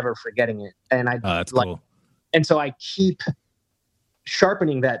and never forgetting it. And that's cool. And so I keep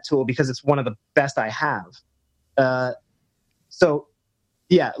sharpening that tool because it's one of the best I have. So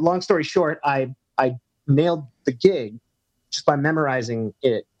yeah, long story short, I nailed the gig just by memorizing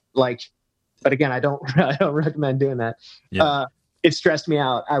it. Like, but again, I don't recommend doing that. Yeah. It stressed me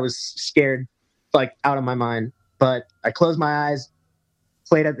out. I was scared, like out of my mind, but I closed my eyes,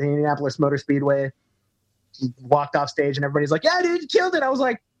 played at the Indianapolis Motor Speedway, walked off stage, and everybody's like, yeah, dude, you killed it. I was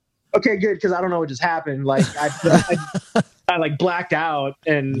like, okay, good. Cause I don't know what just happened. Like I like blacked out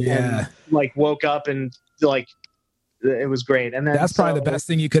and like woke up and like, it was great. And then that's probably the best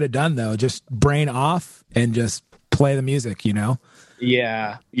thing you could have done though. Just brain off and just play the music, you know?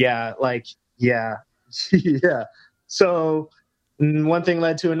 Yeah. So one thing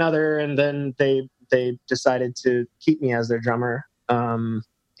led to another, and then they decided to keep me as their drummer.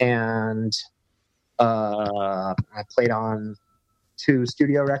 And I played on 2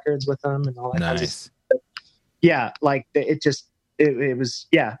 studio records with them and all that. Nice. Yeah. Like it was,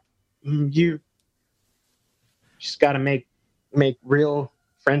 yeah. You just got to make real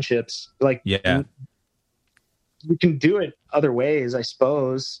friendships. Like, yeah, you can do it other ways, I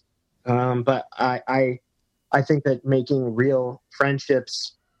suppose. But I think that making real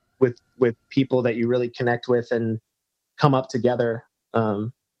friendships with people that you really connect with and come up together,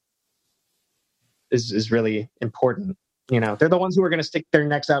 is really important. You know, they're the ones who are going to stick their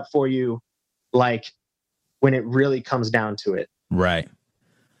necks out for you, like when it really comes down to it. Right.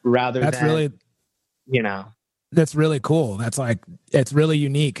 That's really cool. That's like, it's really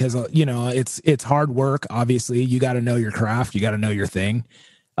unique because, you know, it's hard work. Obviously you got to know your craft. You got to know your thing.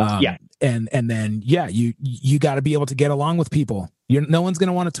 And then, you got to be able to get along with people. No one's going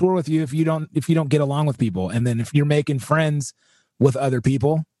to want to tour with you if you don't get along with people. And then if you're making friends with other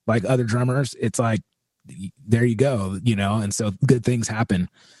people, like other drummers, it's like, there you go, you know? And so good things happen.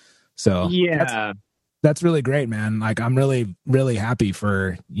 So yeah, that's really great, man. Like, I'm really, really happy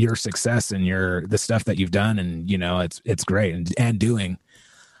for your success and the stuff that you've done. And, you know, it's great and doing.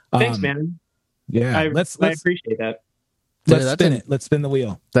 Thanks, man. Yeah. I appreciate that. Let's spin it. Let's spin the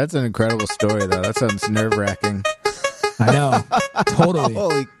wheel. That's an incredible story, though. That sounds nerve-wracking. I know. Totally.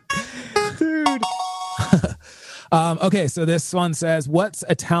 Holy dude. Okay, so this one says, what's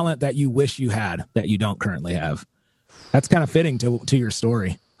a talent that you wish you had that you don't currently have? That's kind of fitting to your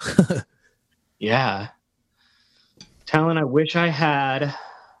story. Yeah. Talent I wish I had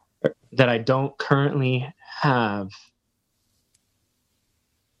that I don't currently have.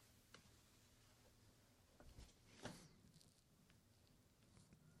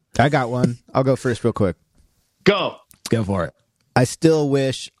 I got one. I'll go first real quick. Go for it. I still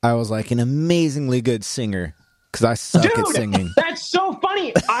wish I was like an amazingly good singer because I suck at singing. That's so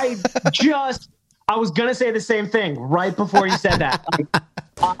funny. I was going to say the same thing right before you said that.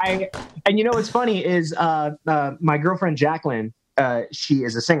 And you know what's funny is my girlfriend Jacqueline, she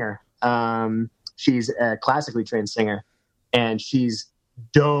is a singer. She's a classically trained singer, and she's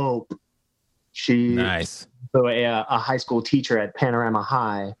dope. She's nice. A high school teacher at Panorama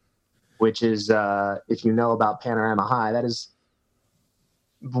High, which is, if you know about Panorama High, that is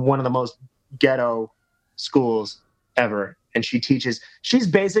one of the most ghetto schools ever. And she's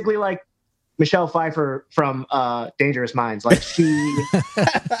basically like Michelle Pfeiffer from Dangerous Minds. Like she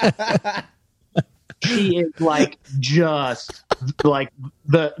is like just like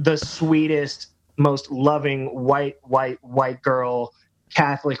the sweetest, most loving white girl,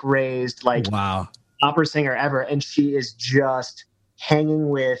 Catholic raised, like wow, opera singer ever. And she is just hanging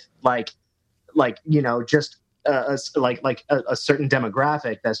with like you know, just a certain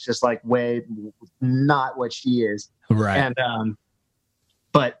demographic that's just like way not what she is, right? And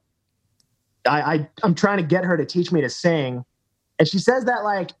but I'm trying to get her to teach me to sing, and she says that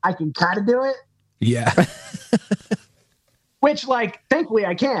like I can kind of do it, yeah. Which like thankfully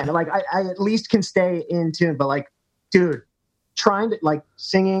I can, like I at least can stay in tune. But like, dude, trying to like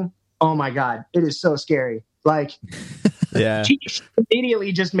singing, oh my god, it is so scary. Like, yeah, she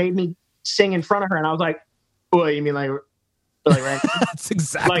immediately just made me sing in front of her, and I was like, "What you mean, like right?" That's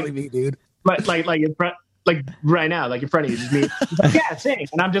exactly me, dude. Like in front, like right now, like in front of you, just me. Like, yeah, sing.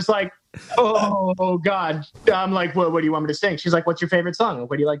 And I'm just like, oh God. I'm like, what do you want me to sing? She's like, what's your favorite song?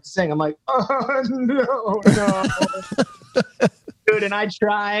 What do you like to sing? I'm like, oh no. Dude, and I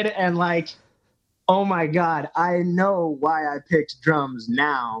tried, and like, oh my God, I know why I picked drums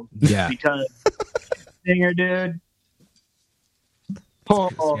now. Yeah. Because singer, dude.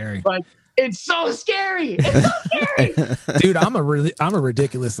 Scary. Like, it's so scary. It's so scary. Dude, I'm a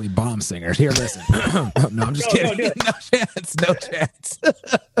ridiculously bomb singer. Here, listen. No, I'm just kidding. No chance. No chance.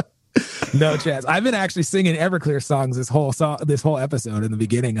 No chance. I've been actually singing Everclear songs this whole episode. In the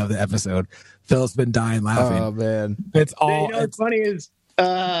beginning of the episode, Phil's been dying laughing. Oh man, it's all. You know, what's funny is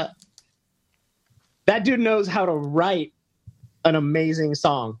that dude knows how to write an amazing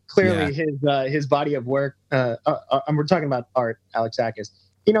song. Clearly, his body of work. We're talking about art, Alex Akis.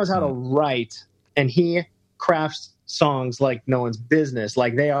 He knows how to write, and he crafts songs like no one's business.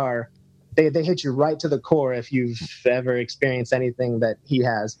 Like they hit you right to the core if you've ever experienced anything that he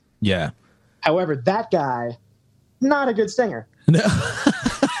has. Yeah. However, that guy, not a good singer. No.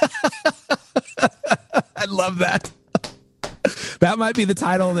 I love that. That might be the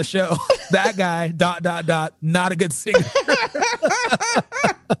title of the show. That guy, ... not a good singer.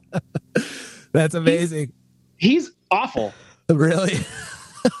 That's amazing. He's awful. Really?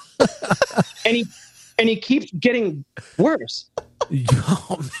 and he keeps getting worse.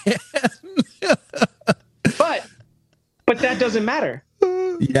 Oh man. But that doesn't matter.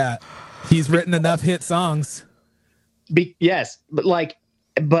 Yeah. He's written enough hit songs. Yes, but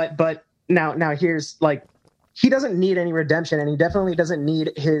now here's like, he doesn't need any redemption, and he definitely doesn't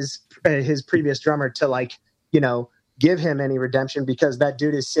need his previous drummer to like, you know, give him any redemption, because that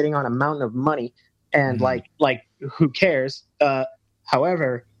dude is sitting on a mountain of money, and like who cares?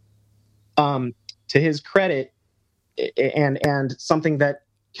 However, to his credit, and something that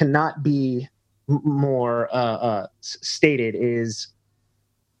cannot be more stated is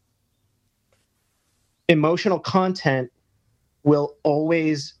emotional content will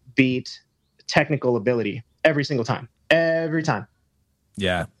always beat technical ability every single time. Every time.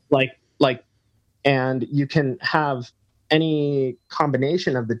 Yeah. Like, and you can have any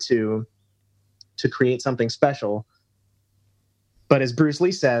combination of the two to create something special. But as Bruce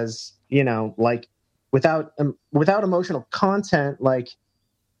Lee says, you know, like without emotional content, like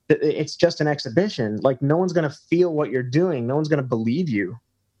it's just an exhibition. Like no one's going to feel what you're doing. No one's going to believe you.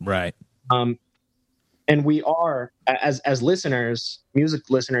 Right. And we are, as listeners, music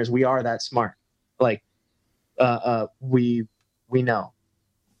listeners, we are that smart. Like, we know.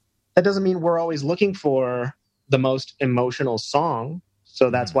 That doesn't mean we're always looking for the most emotional song. So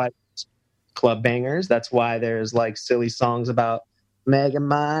that's why it's club bangers. That's why there's like silly songs about mega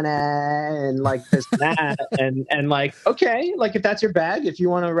money and like this and that. and like, okay, like if that's your bag, if you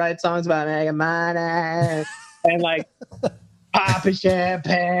want to write songs about mega money and like pop a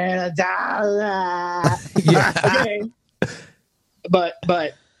champagne, a dollar. Yeah. Okay. But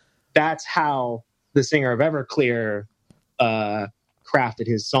that's how the singer of Everclear crafted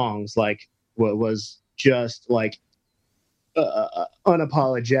his songs. Like what was just like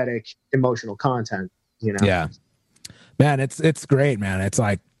unapologetic emotional content, you know? Yeah, man, it's great, man. It's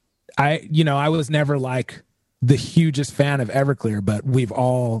like, I was never like the hugest fan of Everclear, but we've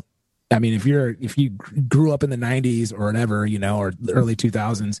all, I mean, if you grew up in the 90s or whatever, you know, or the early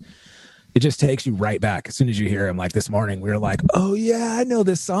 2000s, it just takes you right back. As soon as you hear him, like this morning, we were like, oh yeah, I know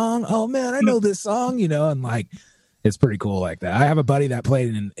this song. Oh man, I know this song, you know, and like, it's pretty cool like that. I have a buddy that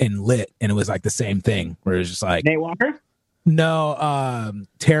played in Lit, and it was like the same thing, where it was just like, Nate Walker? No,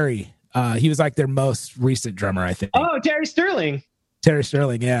 Terry. He was like their most recent drummer, I think. Oh, Terry Sterling. Terry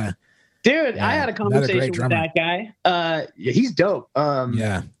Sterling, yeah. Dude, Yeah, I had a conversation with that guy. He's dope.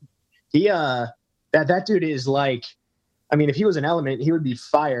 Yeah. He that dude is like, I mean, if he was an element, he would be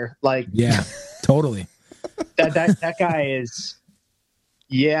fire. Like, yeah, totally. That guy is,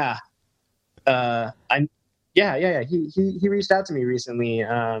 yeah. He reached out to me recently.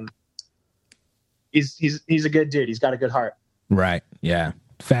 He's a good dude. He's got a good heart. Right. Yeah.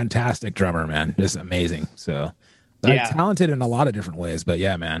 Fantastic drummer, man. Just amazing. So talented in a lot of different ways, but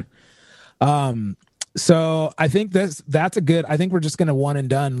yeah, man. So I think that's a good, I think we're just going to one and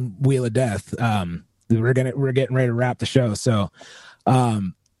done Wheel of Death. We're getting ready to wrap the show. So,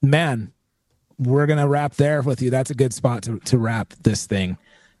 man, we're going to wrap there with you. That's a good spot to wrap this thing.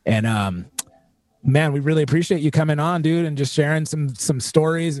 And, man, we really appreciate you coming on, dude, and just sharing some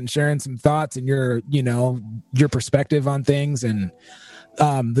stories and sharing some thoughts and your perspective on things. And,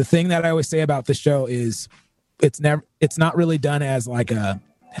 the thing that I always say about the show is it's not really done as like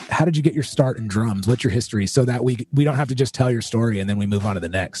how did you get your start in drums? What's your history? So that we don't have to just tell your story and then we move on to the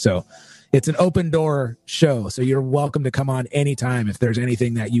next. So it's an open door show, so you're welcome to come on anytime. If there's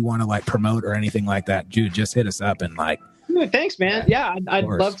anything that you want to like promote or anything like that, dude, just hit us up and like. Thanks, man. Yeah, I'd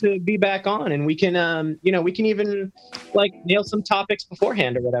love to be back on, and we can, we can even like nail some topics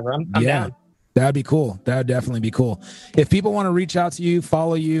beforehand or whatever. I'm down. That'd be cool. That would definitely be cool. If people want to reach out to you,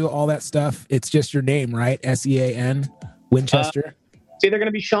 follow you, all that stuff, it's just your name, right? SEAN Winchester. It's either going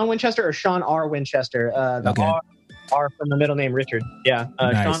to be Sean Winchester or Sean R. Winchester. The R from the middle name Richard. Yeah,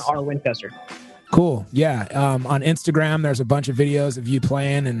 nice. Sean R. Winchester. Cool. Yeah. On Instagram, there's a bunch of videos of you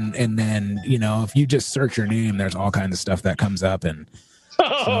playing, and then if you just search your name, there's all kinds of stuff that comes up. And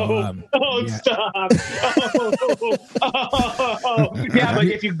stop! Yeah, but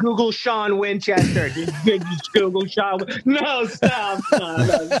if you Google Sean Winchester, just Google Sean. No, stop!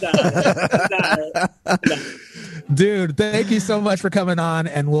 Dude, thank you so much for coming on,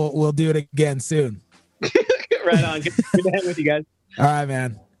 and we'll do it again soon. Right on. Good to hang with you guys. All right,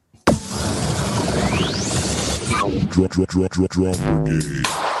 man. Drum Brigade.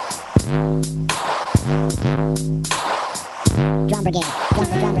 Drum Brigade.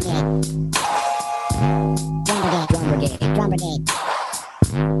 Drum Brigade. Drum Brigade. Drum Brigade.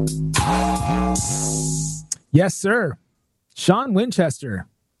 Yes, sir. Sean Winchester,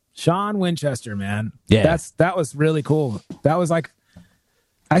 man. Yeah, that was really cool. That was like,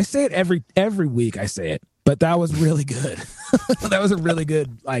 I say it every week. I say it, but that was really good. That was a really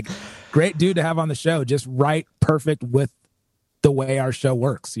good, like, great dude to have on the show. Just right, perfect with the way our show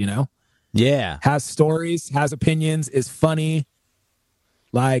works. Yeah, has stories, has opinions, is funny.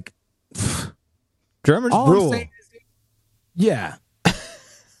 Like, drummers rule. Yeah.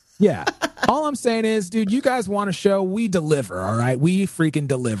 All I'm saying is, dude, you guys want a show, we deliver, all right? We freaking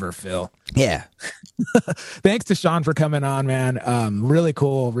deliver, Phil. Yeah. Thanks to Sean for coming on, man. Really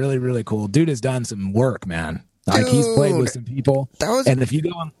cool. Really, really cool. Dude has done some work, man. Like, he's played with some people. And if you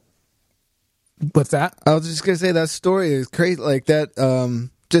go on... What's that? I was just going to say that story is crazy. Like that,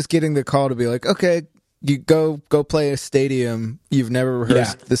 just getting the call to be like, okay, you go play a stadium. You've never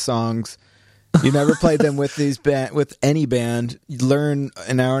rehearsed the songs. You never played them with with any band. You learn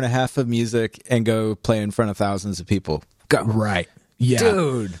an hour and a half of music and go play in front of thousands of people. Go. Right. Yeah.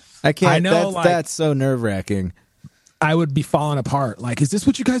 Dude. I can't. I know, that's so nerve-wracking. I would be falling apart. Like, is this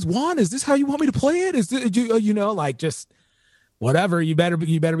what you guys want? Is this how you want me to play it? Is this, like, just whatever. You better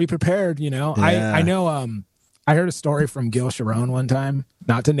be prepared. Yeah. I know. I heard a story from Gil Sharon one time.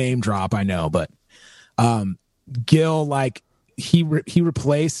 Not to name drop, I know, but Gil, like, he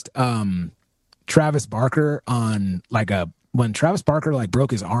replaced Travis Barker on when Travis Barker like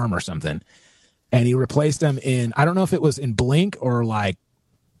broke his arm or something, and he replaced him in, I don't know if it was in Blink or like,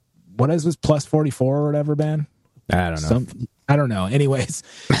 what is this, Plus 44 or whatever band? I don't know. I don't know. Anyways,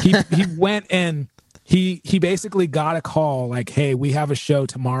 he went and he basically got a call like, hey, we have a show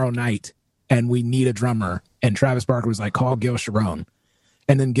tomorrow night and we need a drummer. And Travis Barker was like, call Gil Sharon.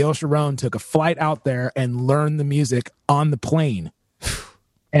 And then Gil Sharon took a flight out there and learned the music on the plane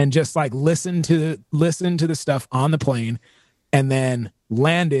and just like listen to the stuff on the plane, and then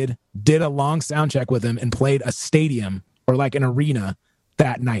landed, did a long sound check with him, and played a stadium or like an arena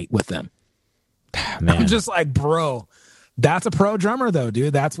that night with them. Man. I'm just like, bro, that's a pro drummer though,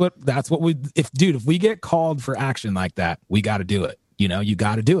 dude. That's what if we get called for action like that, we got to do it. You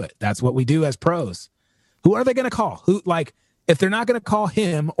got to do it. That's what we do as pros. Who are they going to call? Who, like, if they're not going to call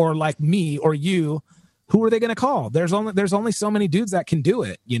him or like me or you, who are they going to call? There's only so many dudes that can do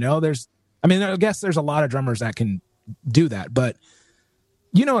it. I guess there's a lot of drummers that can do that, but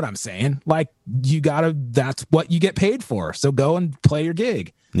you know what I'm saying? Like, that's what you get paid for. So go and play your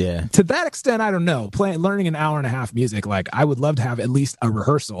gig. Yeah. To that extent, I don't know. Learning an hour and a half music, like, I would love to have at least a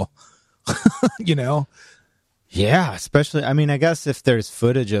rehearsal, Yeah, especially, I guess if there's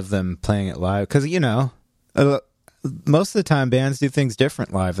footage of them playing it live, because, most of the time bands do things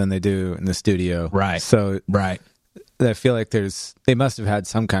different live than they do in the studio. Right. So right. I feel like they must have had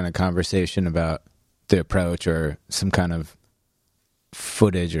some kind of conversation about the approach or some kind of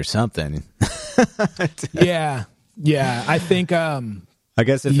footage or something. Yeah. I think, I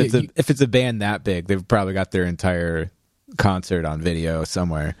guess if it's a band that big, they've probably got their entire concert on video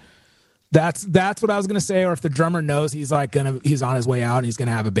somewhere. That's what I was gonna say. Or if the drummer knows he's on his way out and he's gonna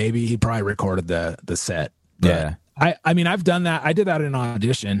have a baby, he probably recorded the set. But yeah. I've done that. I did that in an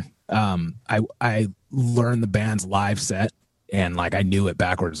audition. I learned the band's live set, and like I knew it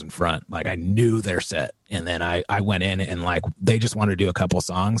backwards and front. Like I knew their set, and then I went in and like they just wanted to do a couple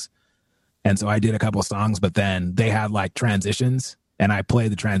songs, and so I did a couple songs. But then they had like transitions, and I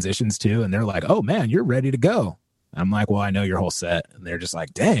played the transitions too. And they're like, "Oh man, you're ready to go." I'm like, "Well, I know your whole set," and they're just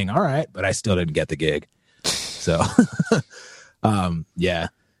like, "Dang, all right," but I still didn't get the gig. So, yeah.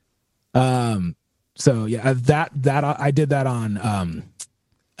 So yeah, that I did that on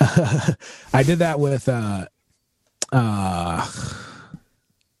I did that with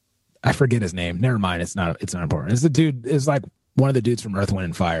I forget his name. Never mind. It's not important. It's the dude. It's like one of the dudes from Earth, Wind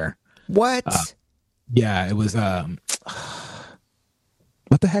and Fire. What? Yeah, it was. What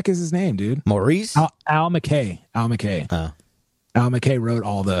the heck is his name, dude? Maurice? Al McKay. Al McKay. Oh. Al McKay wrote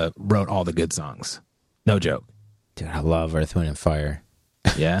all the good songs. No joke. Dude, I love Earth, Wind and Fire.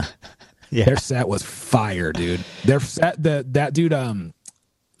 Yeah. Yeah. Their set was fire, dude. Their set, that dude,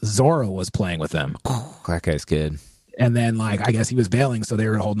 Zorro was playing with them. Oh, that guy's good. And then, like, I guess he was bailing, so they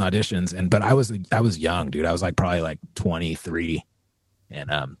were holding auditions. But I was young, dude. I was like probably like 23,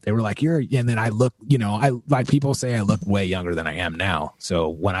 and they were like, And then I look, I like people say I look way younger than I am now. So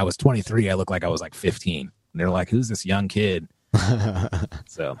when I was 23, I looked like I was like 15. And they're like, "Who's this young kid?"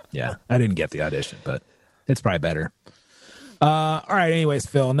 So yeah, I didn't get the audition, but it's probably better. All right. Anyways,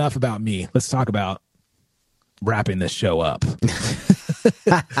 Phil, enough about me. Let's talk about wrapping this show up.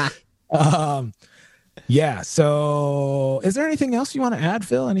 Yeah. So is there anything else you want to add,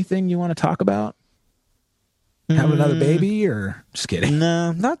 Phil? Anything you want to talk about? Have another baby or just kidding?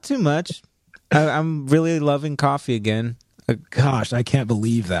 No, not too much. I'm really loving coffee again. Gosh, I can't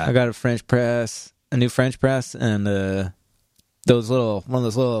believe that. I got a new French press, and one of those little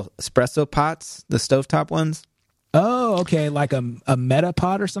espresso pots, the stovetop ones. Oh, okay, like a meta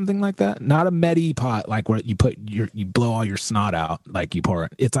pot or something like that. Not a medi pot, like where you blow all your snot out, like you pour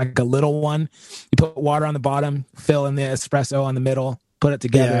it. It's like a little one. You put water on the bottom, fill in the espresso on the middle, put it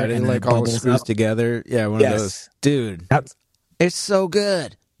together, and and like all screws together. Yeah, one of those, dude. It's so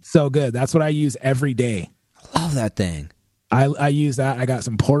good, so good. That's what I use every day. I love that thing. I use that. I got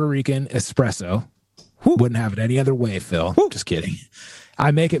some Puerto Rican espresso. Wouldn't have it any other way, Phil. Just kidding.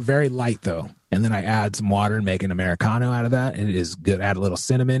 I make it very light though. And then I add some water and make an Americano out of that. And it is good. Add a little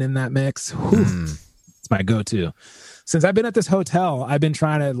cinnamon in that mix. It's my go-to. Since I've been at this hotel, I've been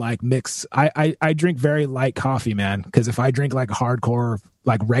trying to like mix. I drink very light coffee, man. Because if I drink like a hardcore,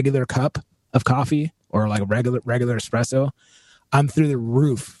 like regular cup of coffee or like a regular espresso, I'm through the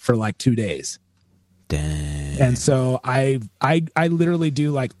roof for like 2 days. Dang. And so I literally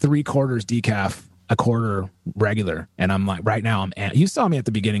do like 3/4 decaf, a quarter regular, and I'm like, right now you saw me at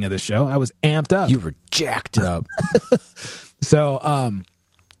the beginning of the show. I was amped up. You were jacked up. So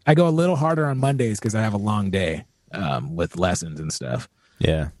I go a little harder on Mondays because I have a long day with lessons and stuff.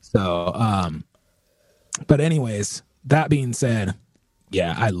 Yeah. So but anyways, that being said,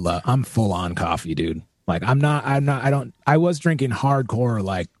 yeah, I'm full on coffee, dude. Like I was drinking hardcore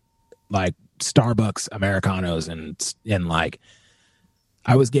like Starbucks Americanos and like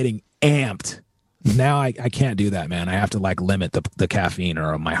I was getting amped. Now I can't do that, man. I have to like limit the caffeine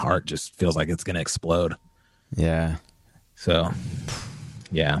or my heart just feels like it's going to explode. Yeah. So,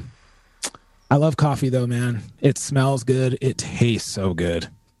 yeah. I love coffee though, man. It smells good. It tastes so good.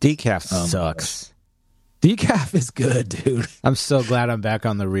 Decaf sucks. Decaf is good, dude. I'm so glad I'm back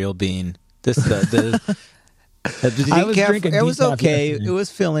on the real bean. The decaf, I was drinking it was decaf okay. yesterday. It was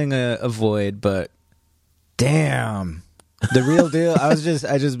filling a void, but damn. The real deal. I just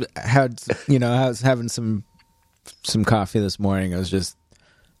had, I was having some coffee this morning. I was just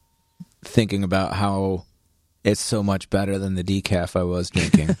thinking about how it's so much better than the decaf I was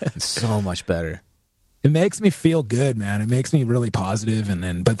drinking. It's so much better. It makes me feel good, man. It makes me really positive,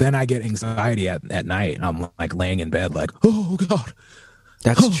 but then I get anxiety at night. I'm like laying in bed like, oh God.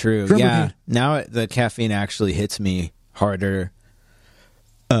 That's true. Yeah. Brigade. Now the caffeine actually hits me harder.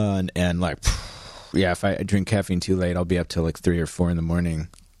 And like, yeah, if I drink caffeine too late, I'll be up till like 3 or 4 in the morning.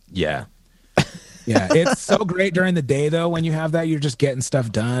 Yeah. Yeah. It's so great during the day though. When you have that, you're just getting stuff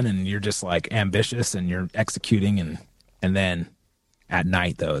done and you're just like ambitious and you're executing. And then at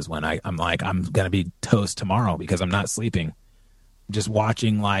night though is when I'm like, I'm going to be toast tomorrow because I'm not sleeping. Just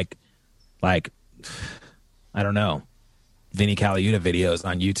watching like, I don't know, Vinny Caliuta videos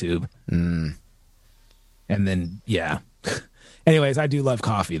on YouTube. And then, yeah. Anyways, I do love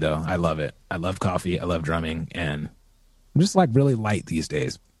coffee, though. I love it. I love coffee. I love drumming. And I'm just like really light these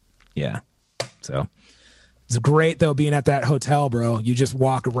days. Yeah. So it's great, though, being at that hotel, bro. You just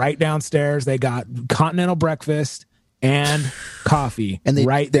walk right downstairs. They got continental breakfast and coffee and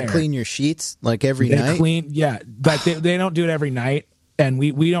they there. Clean your sheets like every night? Yeah. But they don't do it every night. And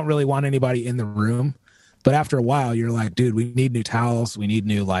we don't really want anybody in the room. But after a while, you're like, dude, we need new towels. We need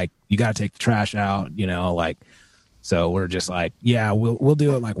new, like, you got to take the trash out, like. So we're just like, yeah, we'll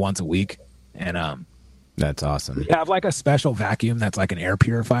do it like once a week. And that's awesome. We have like a special vacuum that's like an air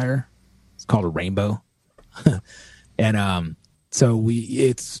purifier. It's called a Rainbow. And so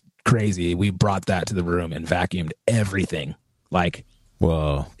it's crazy. We brought that to the room and vacuumed everything. Like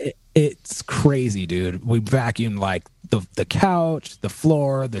Whoa. It's crazy, dude. We vacuumed like the couch, the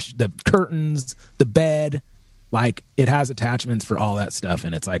floor, the curtains, the bed. Like, it has attachments for all that stuff,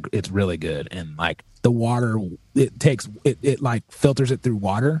 and it's really good. And like the water, it like filters it through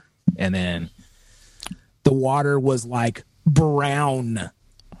water, and then the water was like brown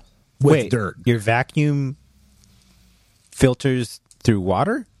with dirt. Your vacuum filters through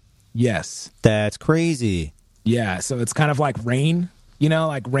water? Yes. That's crazy. Yeah, so it's kind of like rain,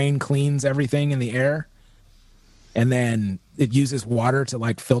 like rain cleans everything in the air. And then it uses water to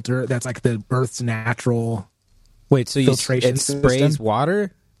like filter. That's like the Earth's natural filtration it sprays system.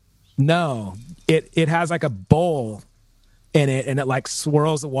 Water? No, it has like a bowl in it, and it like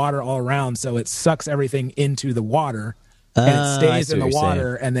swirls the water all around, so it sucks everything into the water, and it stays in the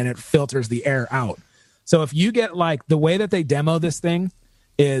water, and then it filters the air out. So if you get like, the way that they demo this thing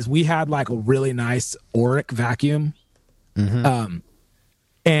is, we had like a really nice Auric vacuum. Mm-hmm.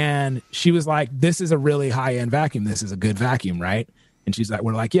 And she was like, this is a really high-end vacuum. This is a good vacuum, right? And she's like,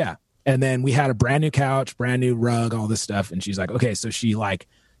 we're like, yeah. And then we had a brand new couch, brand new rug, all this stuff. And she's like, okay. So she like,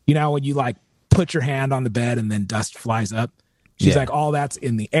 when you like put your hand on the bed and then dust flies up, she's like, all that's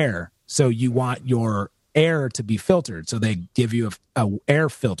in the air. So you want your air to be filtered. So they give you a air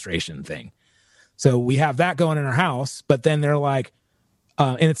filtration thing. So we have that going in our house, but then they're like,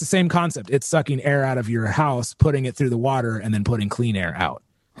 and it's the same concept. It's sucking air out of your house, putting it through the water, and then putting clean air out.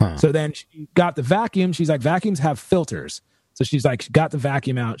 Huh. So then she got the vacuum. She's like, vacuums have filters. So she's like, she got the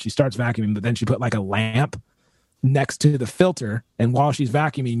vacuum out. She starts vacuuming, but then she put like a lamp next to the filter. And while she's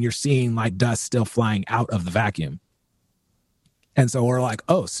vacuuming, you're seeing like dust still flying out of the vacuum. And so we're like,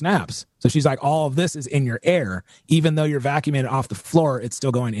 oh, snaps. So she's like, all of this is in your air. Even though you're vacuuming it off the floor, it's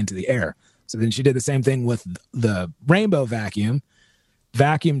still going into the air. So then she did the same thing with the rainbow vacuum.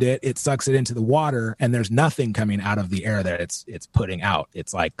 Vacuumed it sucks it into the water, and there's nothing coming out of the air that it's putting out.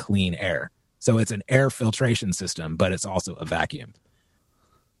 It's like clean air. So it's an air filtration system, but it's also a vacuum.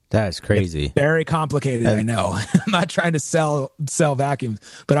 That's crazy. It's very complicated, I know. I'm not trying to sell vacuums,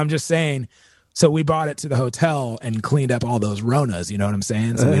 but I'm just saying, so we brought it to the hotel and cleaned up all those Ronas, you know what I'm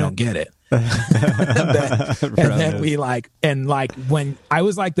saying? So we don't get it. and then we when I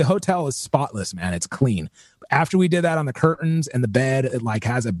was like, the hotel is spotless, man. It's clean. After we did that on the curtains and the bed, it like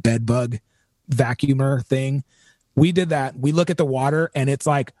has a bed bug vacuumer thing. We did that. We look at the water, and it's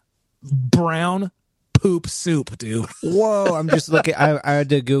like brown poop soup, dude. Whoa! I'm just looking. I had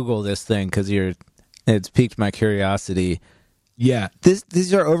to Google this thing because it's piqued my curiosity. Yeah,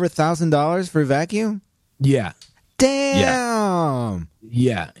 these are over $1,000 for a vacuum. Yeah. Damn.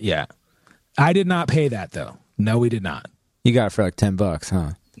 Yeah. I did not pay that though. No, we did not. You got it for like $10,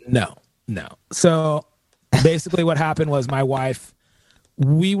 huh? No. So basically what happened was, my wife,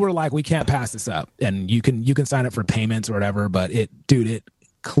 we were like, we can't pass this up, and you can sign up for payments or whatever, but it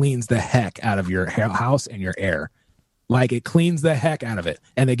cleans the heck out of your house and your air. Like, it cleans the heck out of it,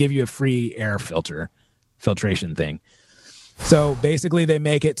 and they give you a free air filtration thing. So basically they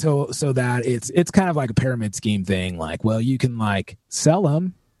make it so that it's kind of like a pyramid scheme thing. Like, well, you can like sell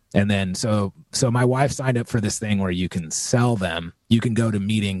them. And then, so my wife signed up for this thing where you can sell them. You can go to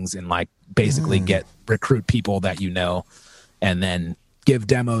meetings and like basically recruit people that you know, and then give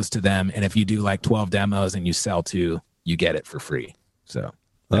demos to them. And if you do like 12 demos and you sell 2, you get it for free. So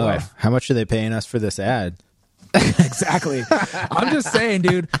my wife. How much are they paying us for this ad? Exactly. I'm just saying,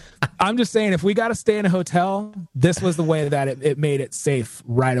 dude. If we got to stay in a hotel, this was the way that it made it safe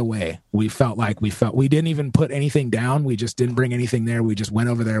right away. We felt we didn't even put anything down. We just didn't bring anything there. We just went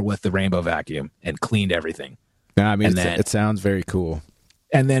over there with the rainbow vacuum and cleaned everything. I mean, it sounds very cool.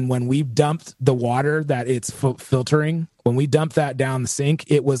 And then when we dumped the water that it's filtering, when we dumped that down the sink,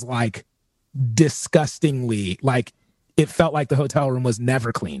 it was like disgustingly, like it felt like the hotel room was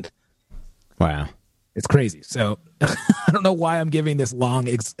never cleaned. Wow. It's crazy. So I don't know why I'm giving this long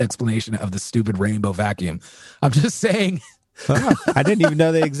explanation of the stupid rainbow vacuum. I'm just saying. I didn't even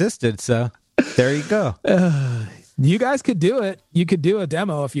know they existed. So there you go. You guys could do it. You could do a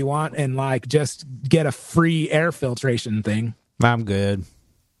demo if you want, and like just get a free air filtration thing. I'm good.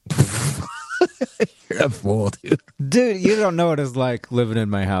 You're a fool, dude. Dude, you don't know what it's like living in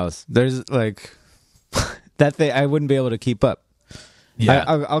my house. There's like that thing. I wouldn't be able to keep up. Yeah,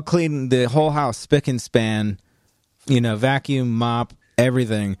 I'll clean the whole house, spick and span, vacuum, mop,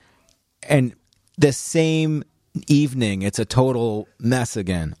 everything. And the same evening, it's a total mess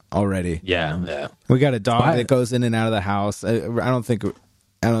again already. Yeah. We got a dog that goes in and out of the house. I don't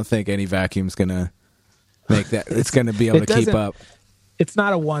think any vacuum's gonna make that. It's gonna be able to keep up. It's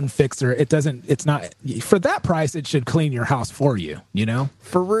not a one fixer. It's not for that price. It should clean your house for you.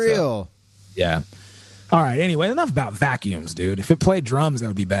 For real. So, yeah. All right. Anyway, enough about vacuums, dude. If it played drums, that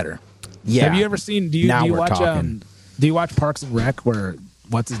would be better. Yeah. Have you ever seen? Do you watch Parks and Rec where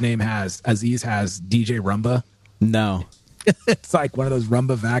Aziz has DJ Rumba? No. It's like one of those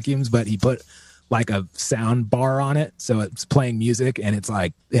Rumba vacuums, but he put like a sound bar on it, so it's playing music, and it's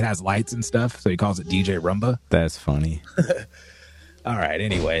like it has lights and stuff. So he calls it DJ Rumba. That's funny. All right.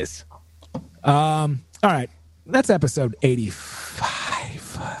 Anyways, all right. That's episode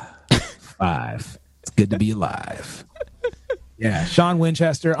 85. It's good to be alive. Yeah, Sean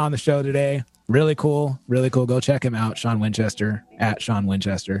Winchester on the show today. Really cool. Go check him out, Sean Winchester at Sean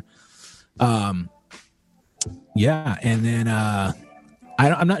Winchester. Yeah, and then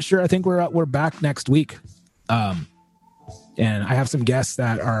I'm not sure. I think we're back next week, and I have some guests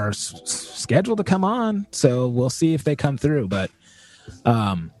that are scheduled to come on, so we'll see if they come through. But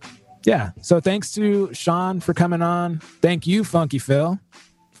yeah, so thanks to Sean for coming on. Thank you, Funky Phil,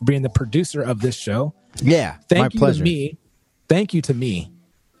 for being the producer of this show. Yeah, my pleasure. To me. Thank you to me.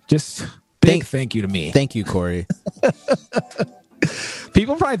 Just thank you to me. Thank you, Corey.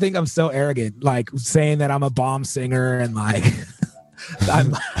 People probably think I'm so arrogant, like saying that I'm a bomb singer and like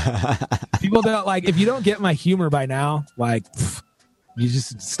people don't like. If you don't get my humor by now, like you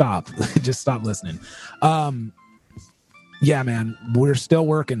just stop. Just stop listening. Yeah, man, we're still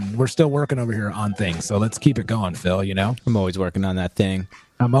working. We're still working over here on things. So let's keep it going, Phil. You know, I'm always working on that thing.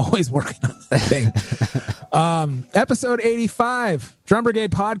 Episode 85, Drum Brigade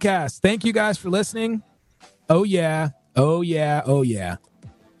podcast. Thank you guys for listening. Oh yeah. Oh yeah. Oh yeah.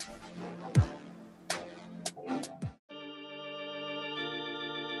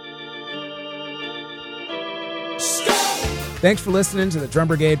 Thanks for listening to the Drum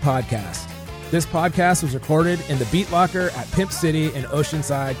Brigade podcast. This podcast was recorded in the Beat Locker at Pimp City in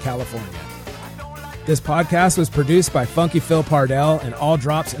Oceanside, California. This podcast was produced by Funky Phil Pardell, and all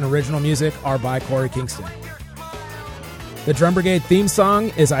drops and original music are by Corey Kingston. The Drum Brigade theme song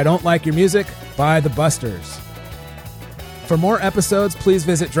is I Don't Like Your Music by The Busters. For more episodes, please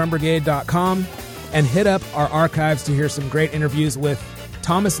visit drumbrigade.com and hit up our archives to hear some great interviews with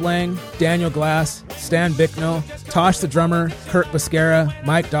Thomas Lang, Daniel Glass, Stan Bicknell, Tosh the drummer, Kurt Busquera,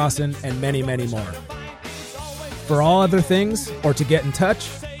 Mike Dawson, and many, many more. For all other things, or to get in touch,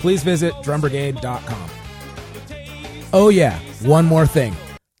 please visit drumbrigade.com. Oh yeah, one more thing.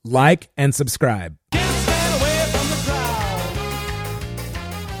 Like and subscribe.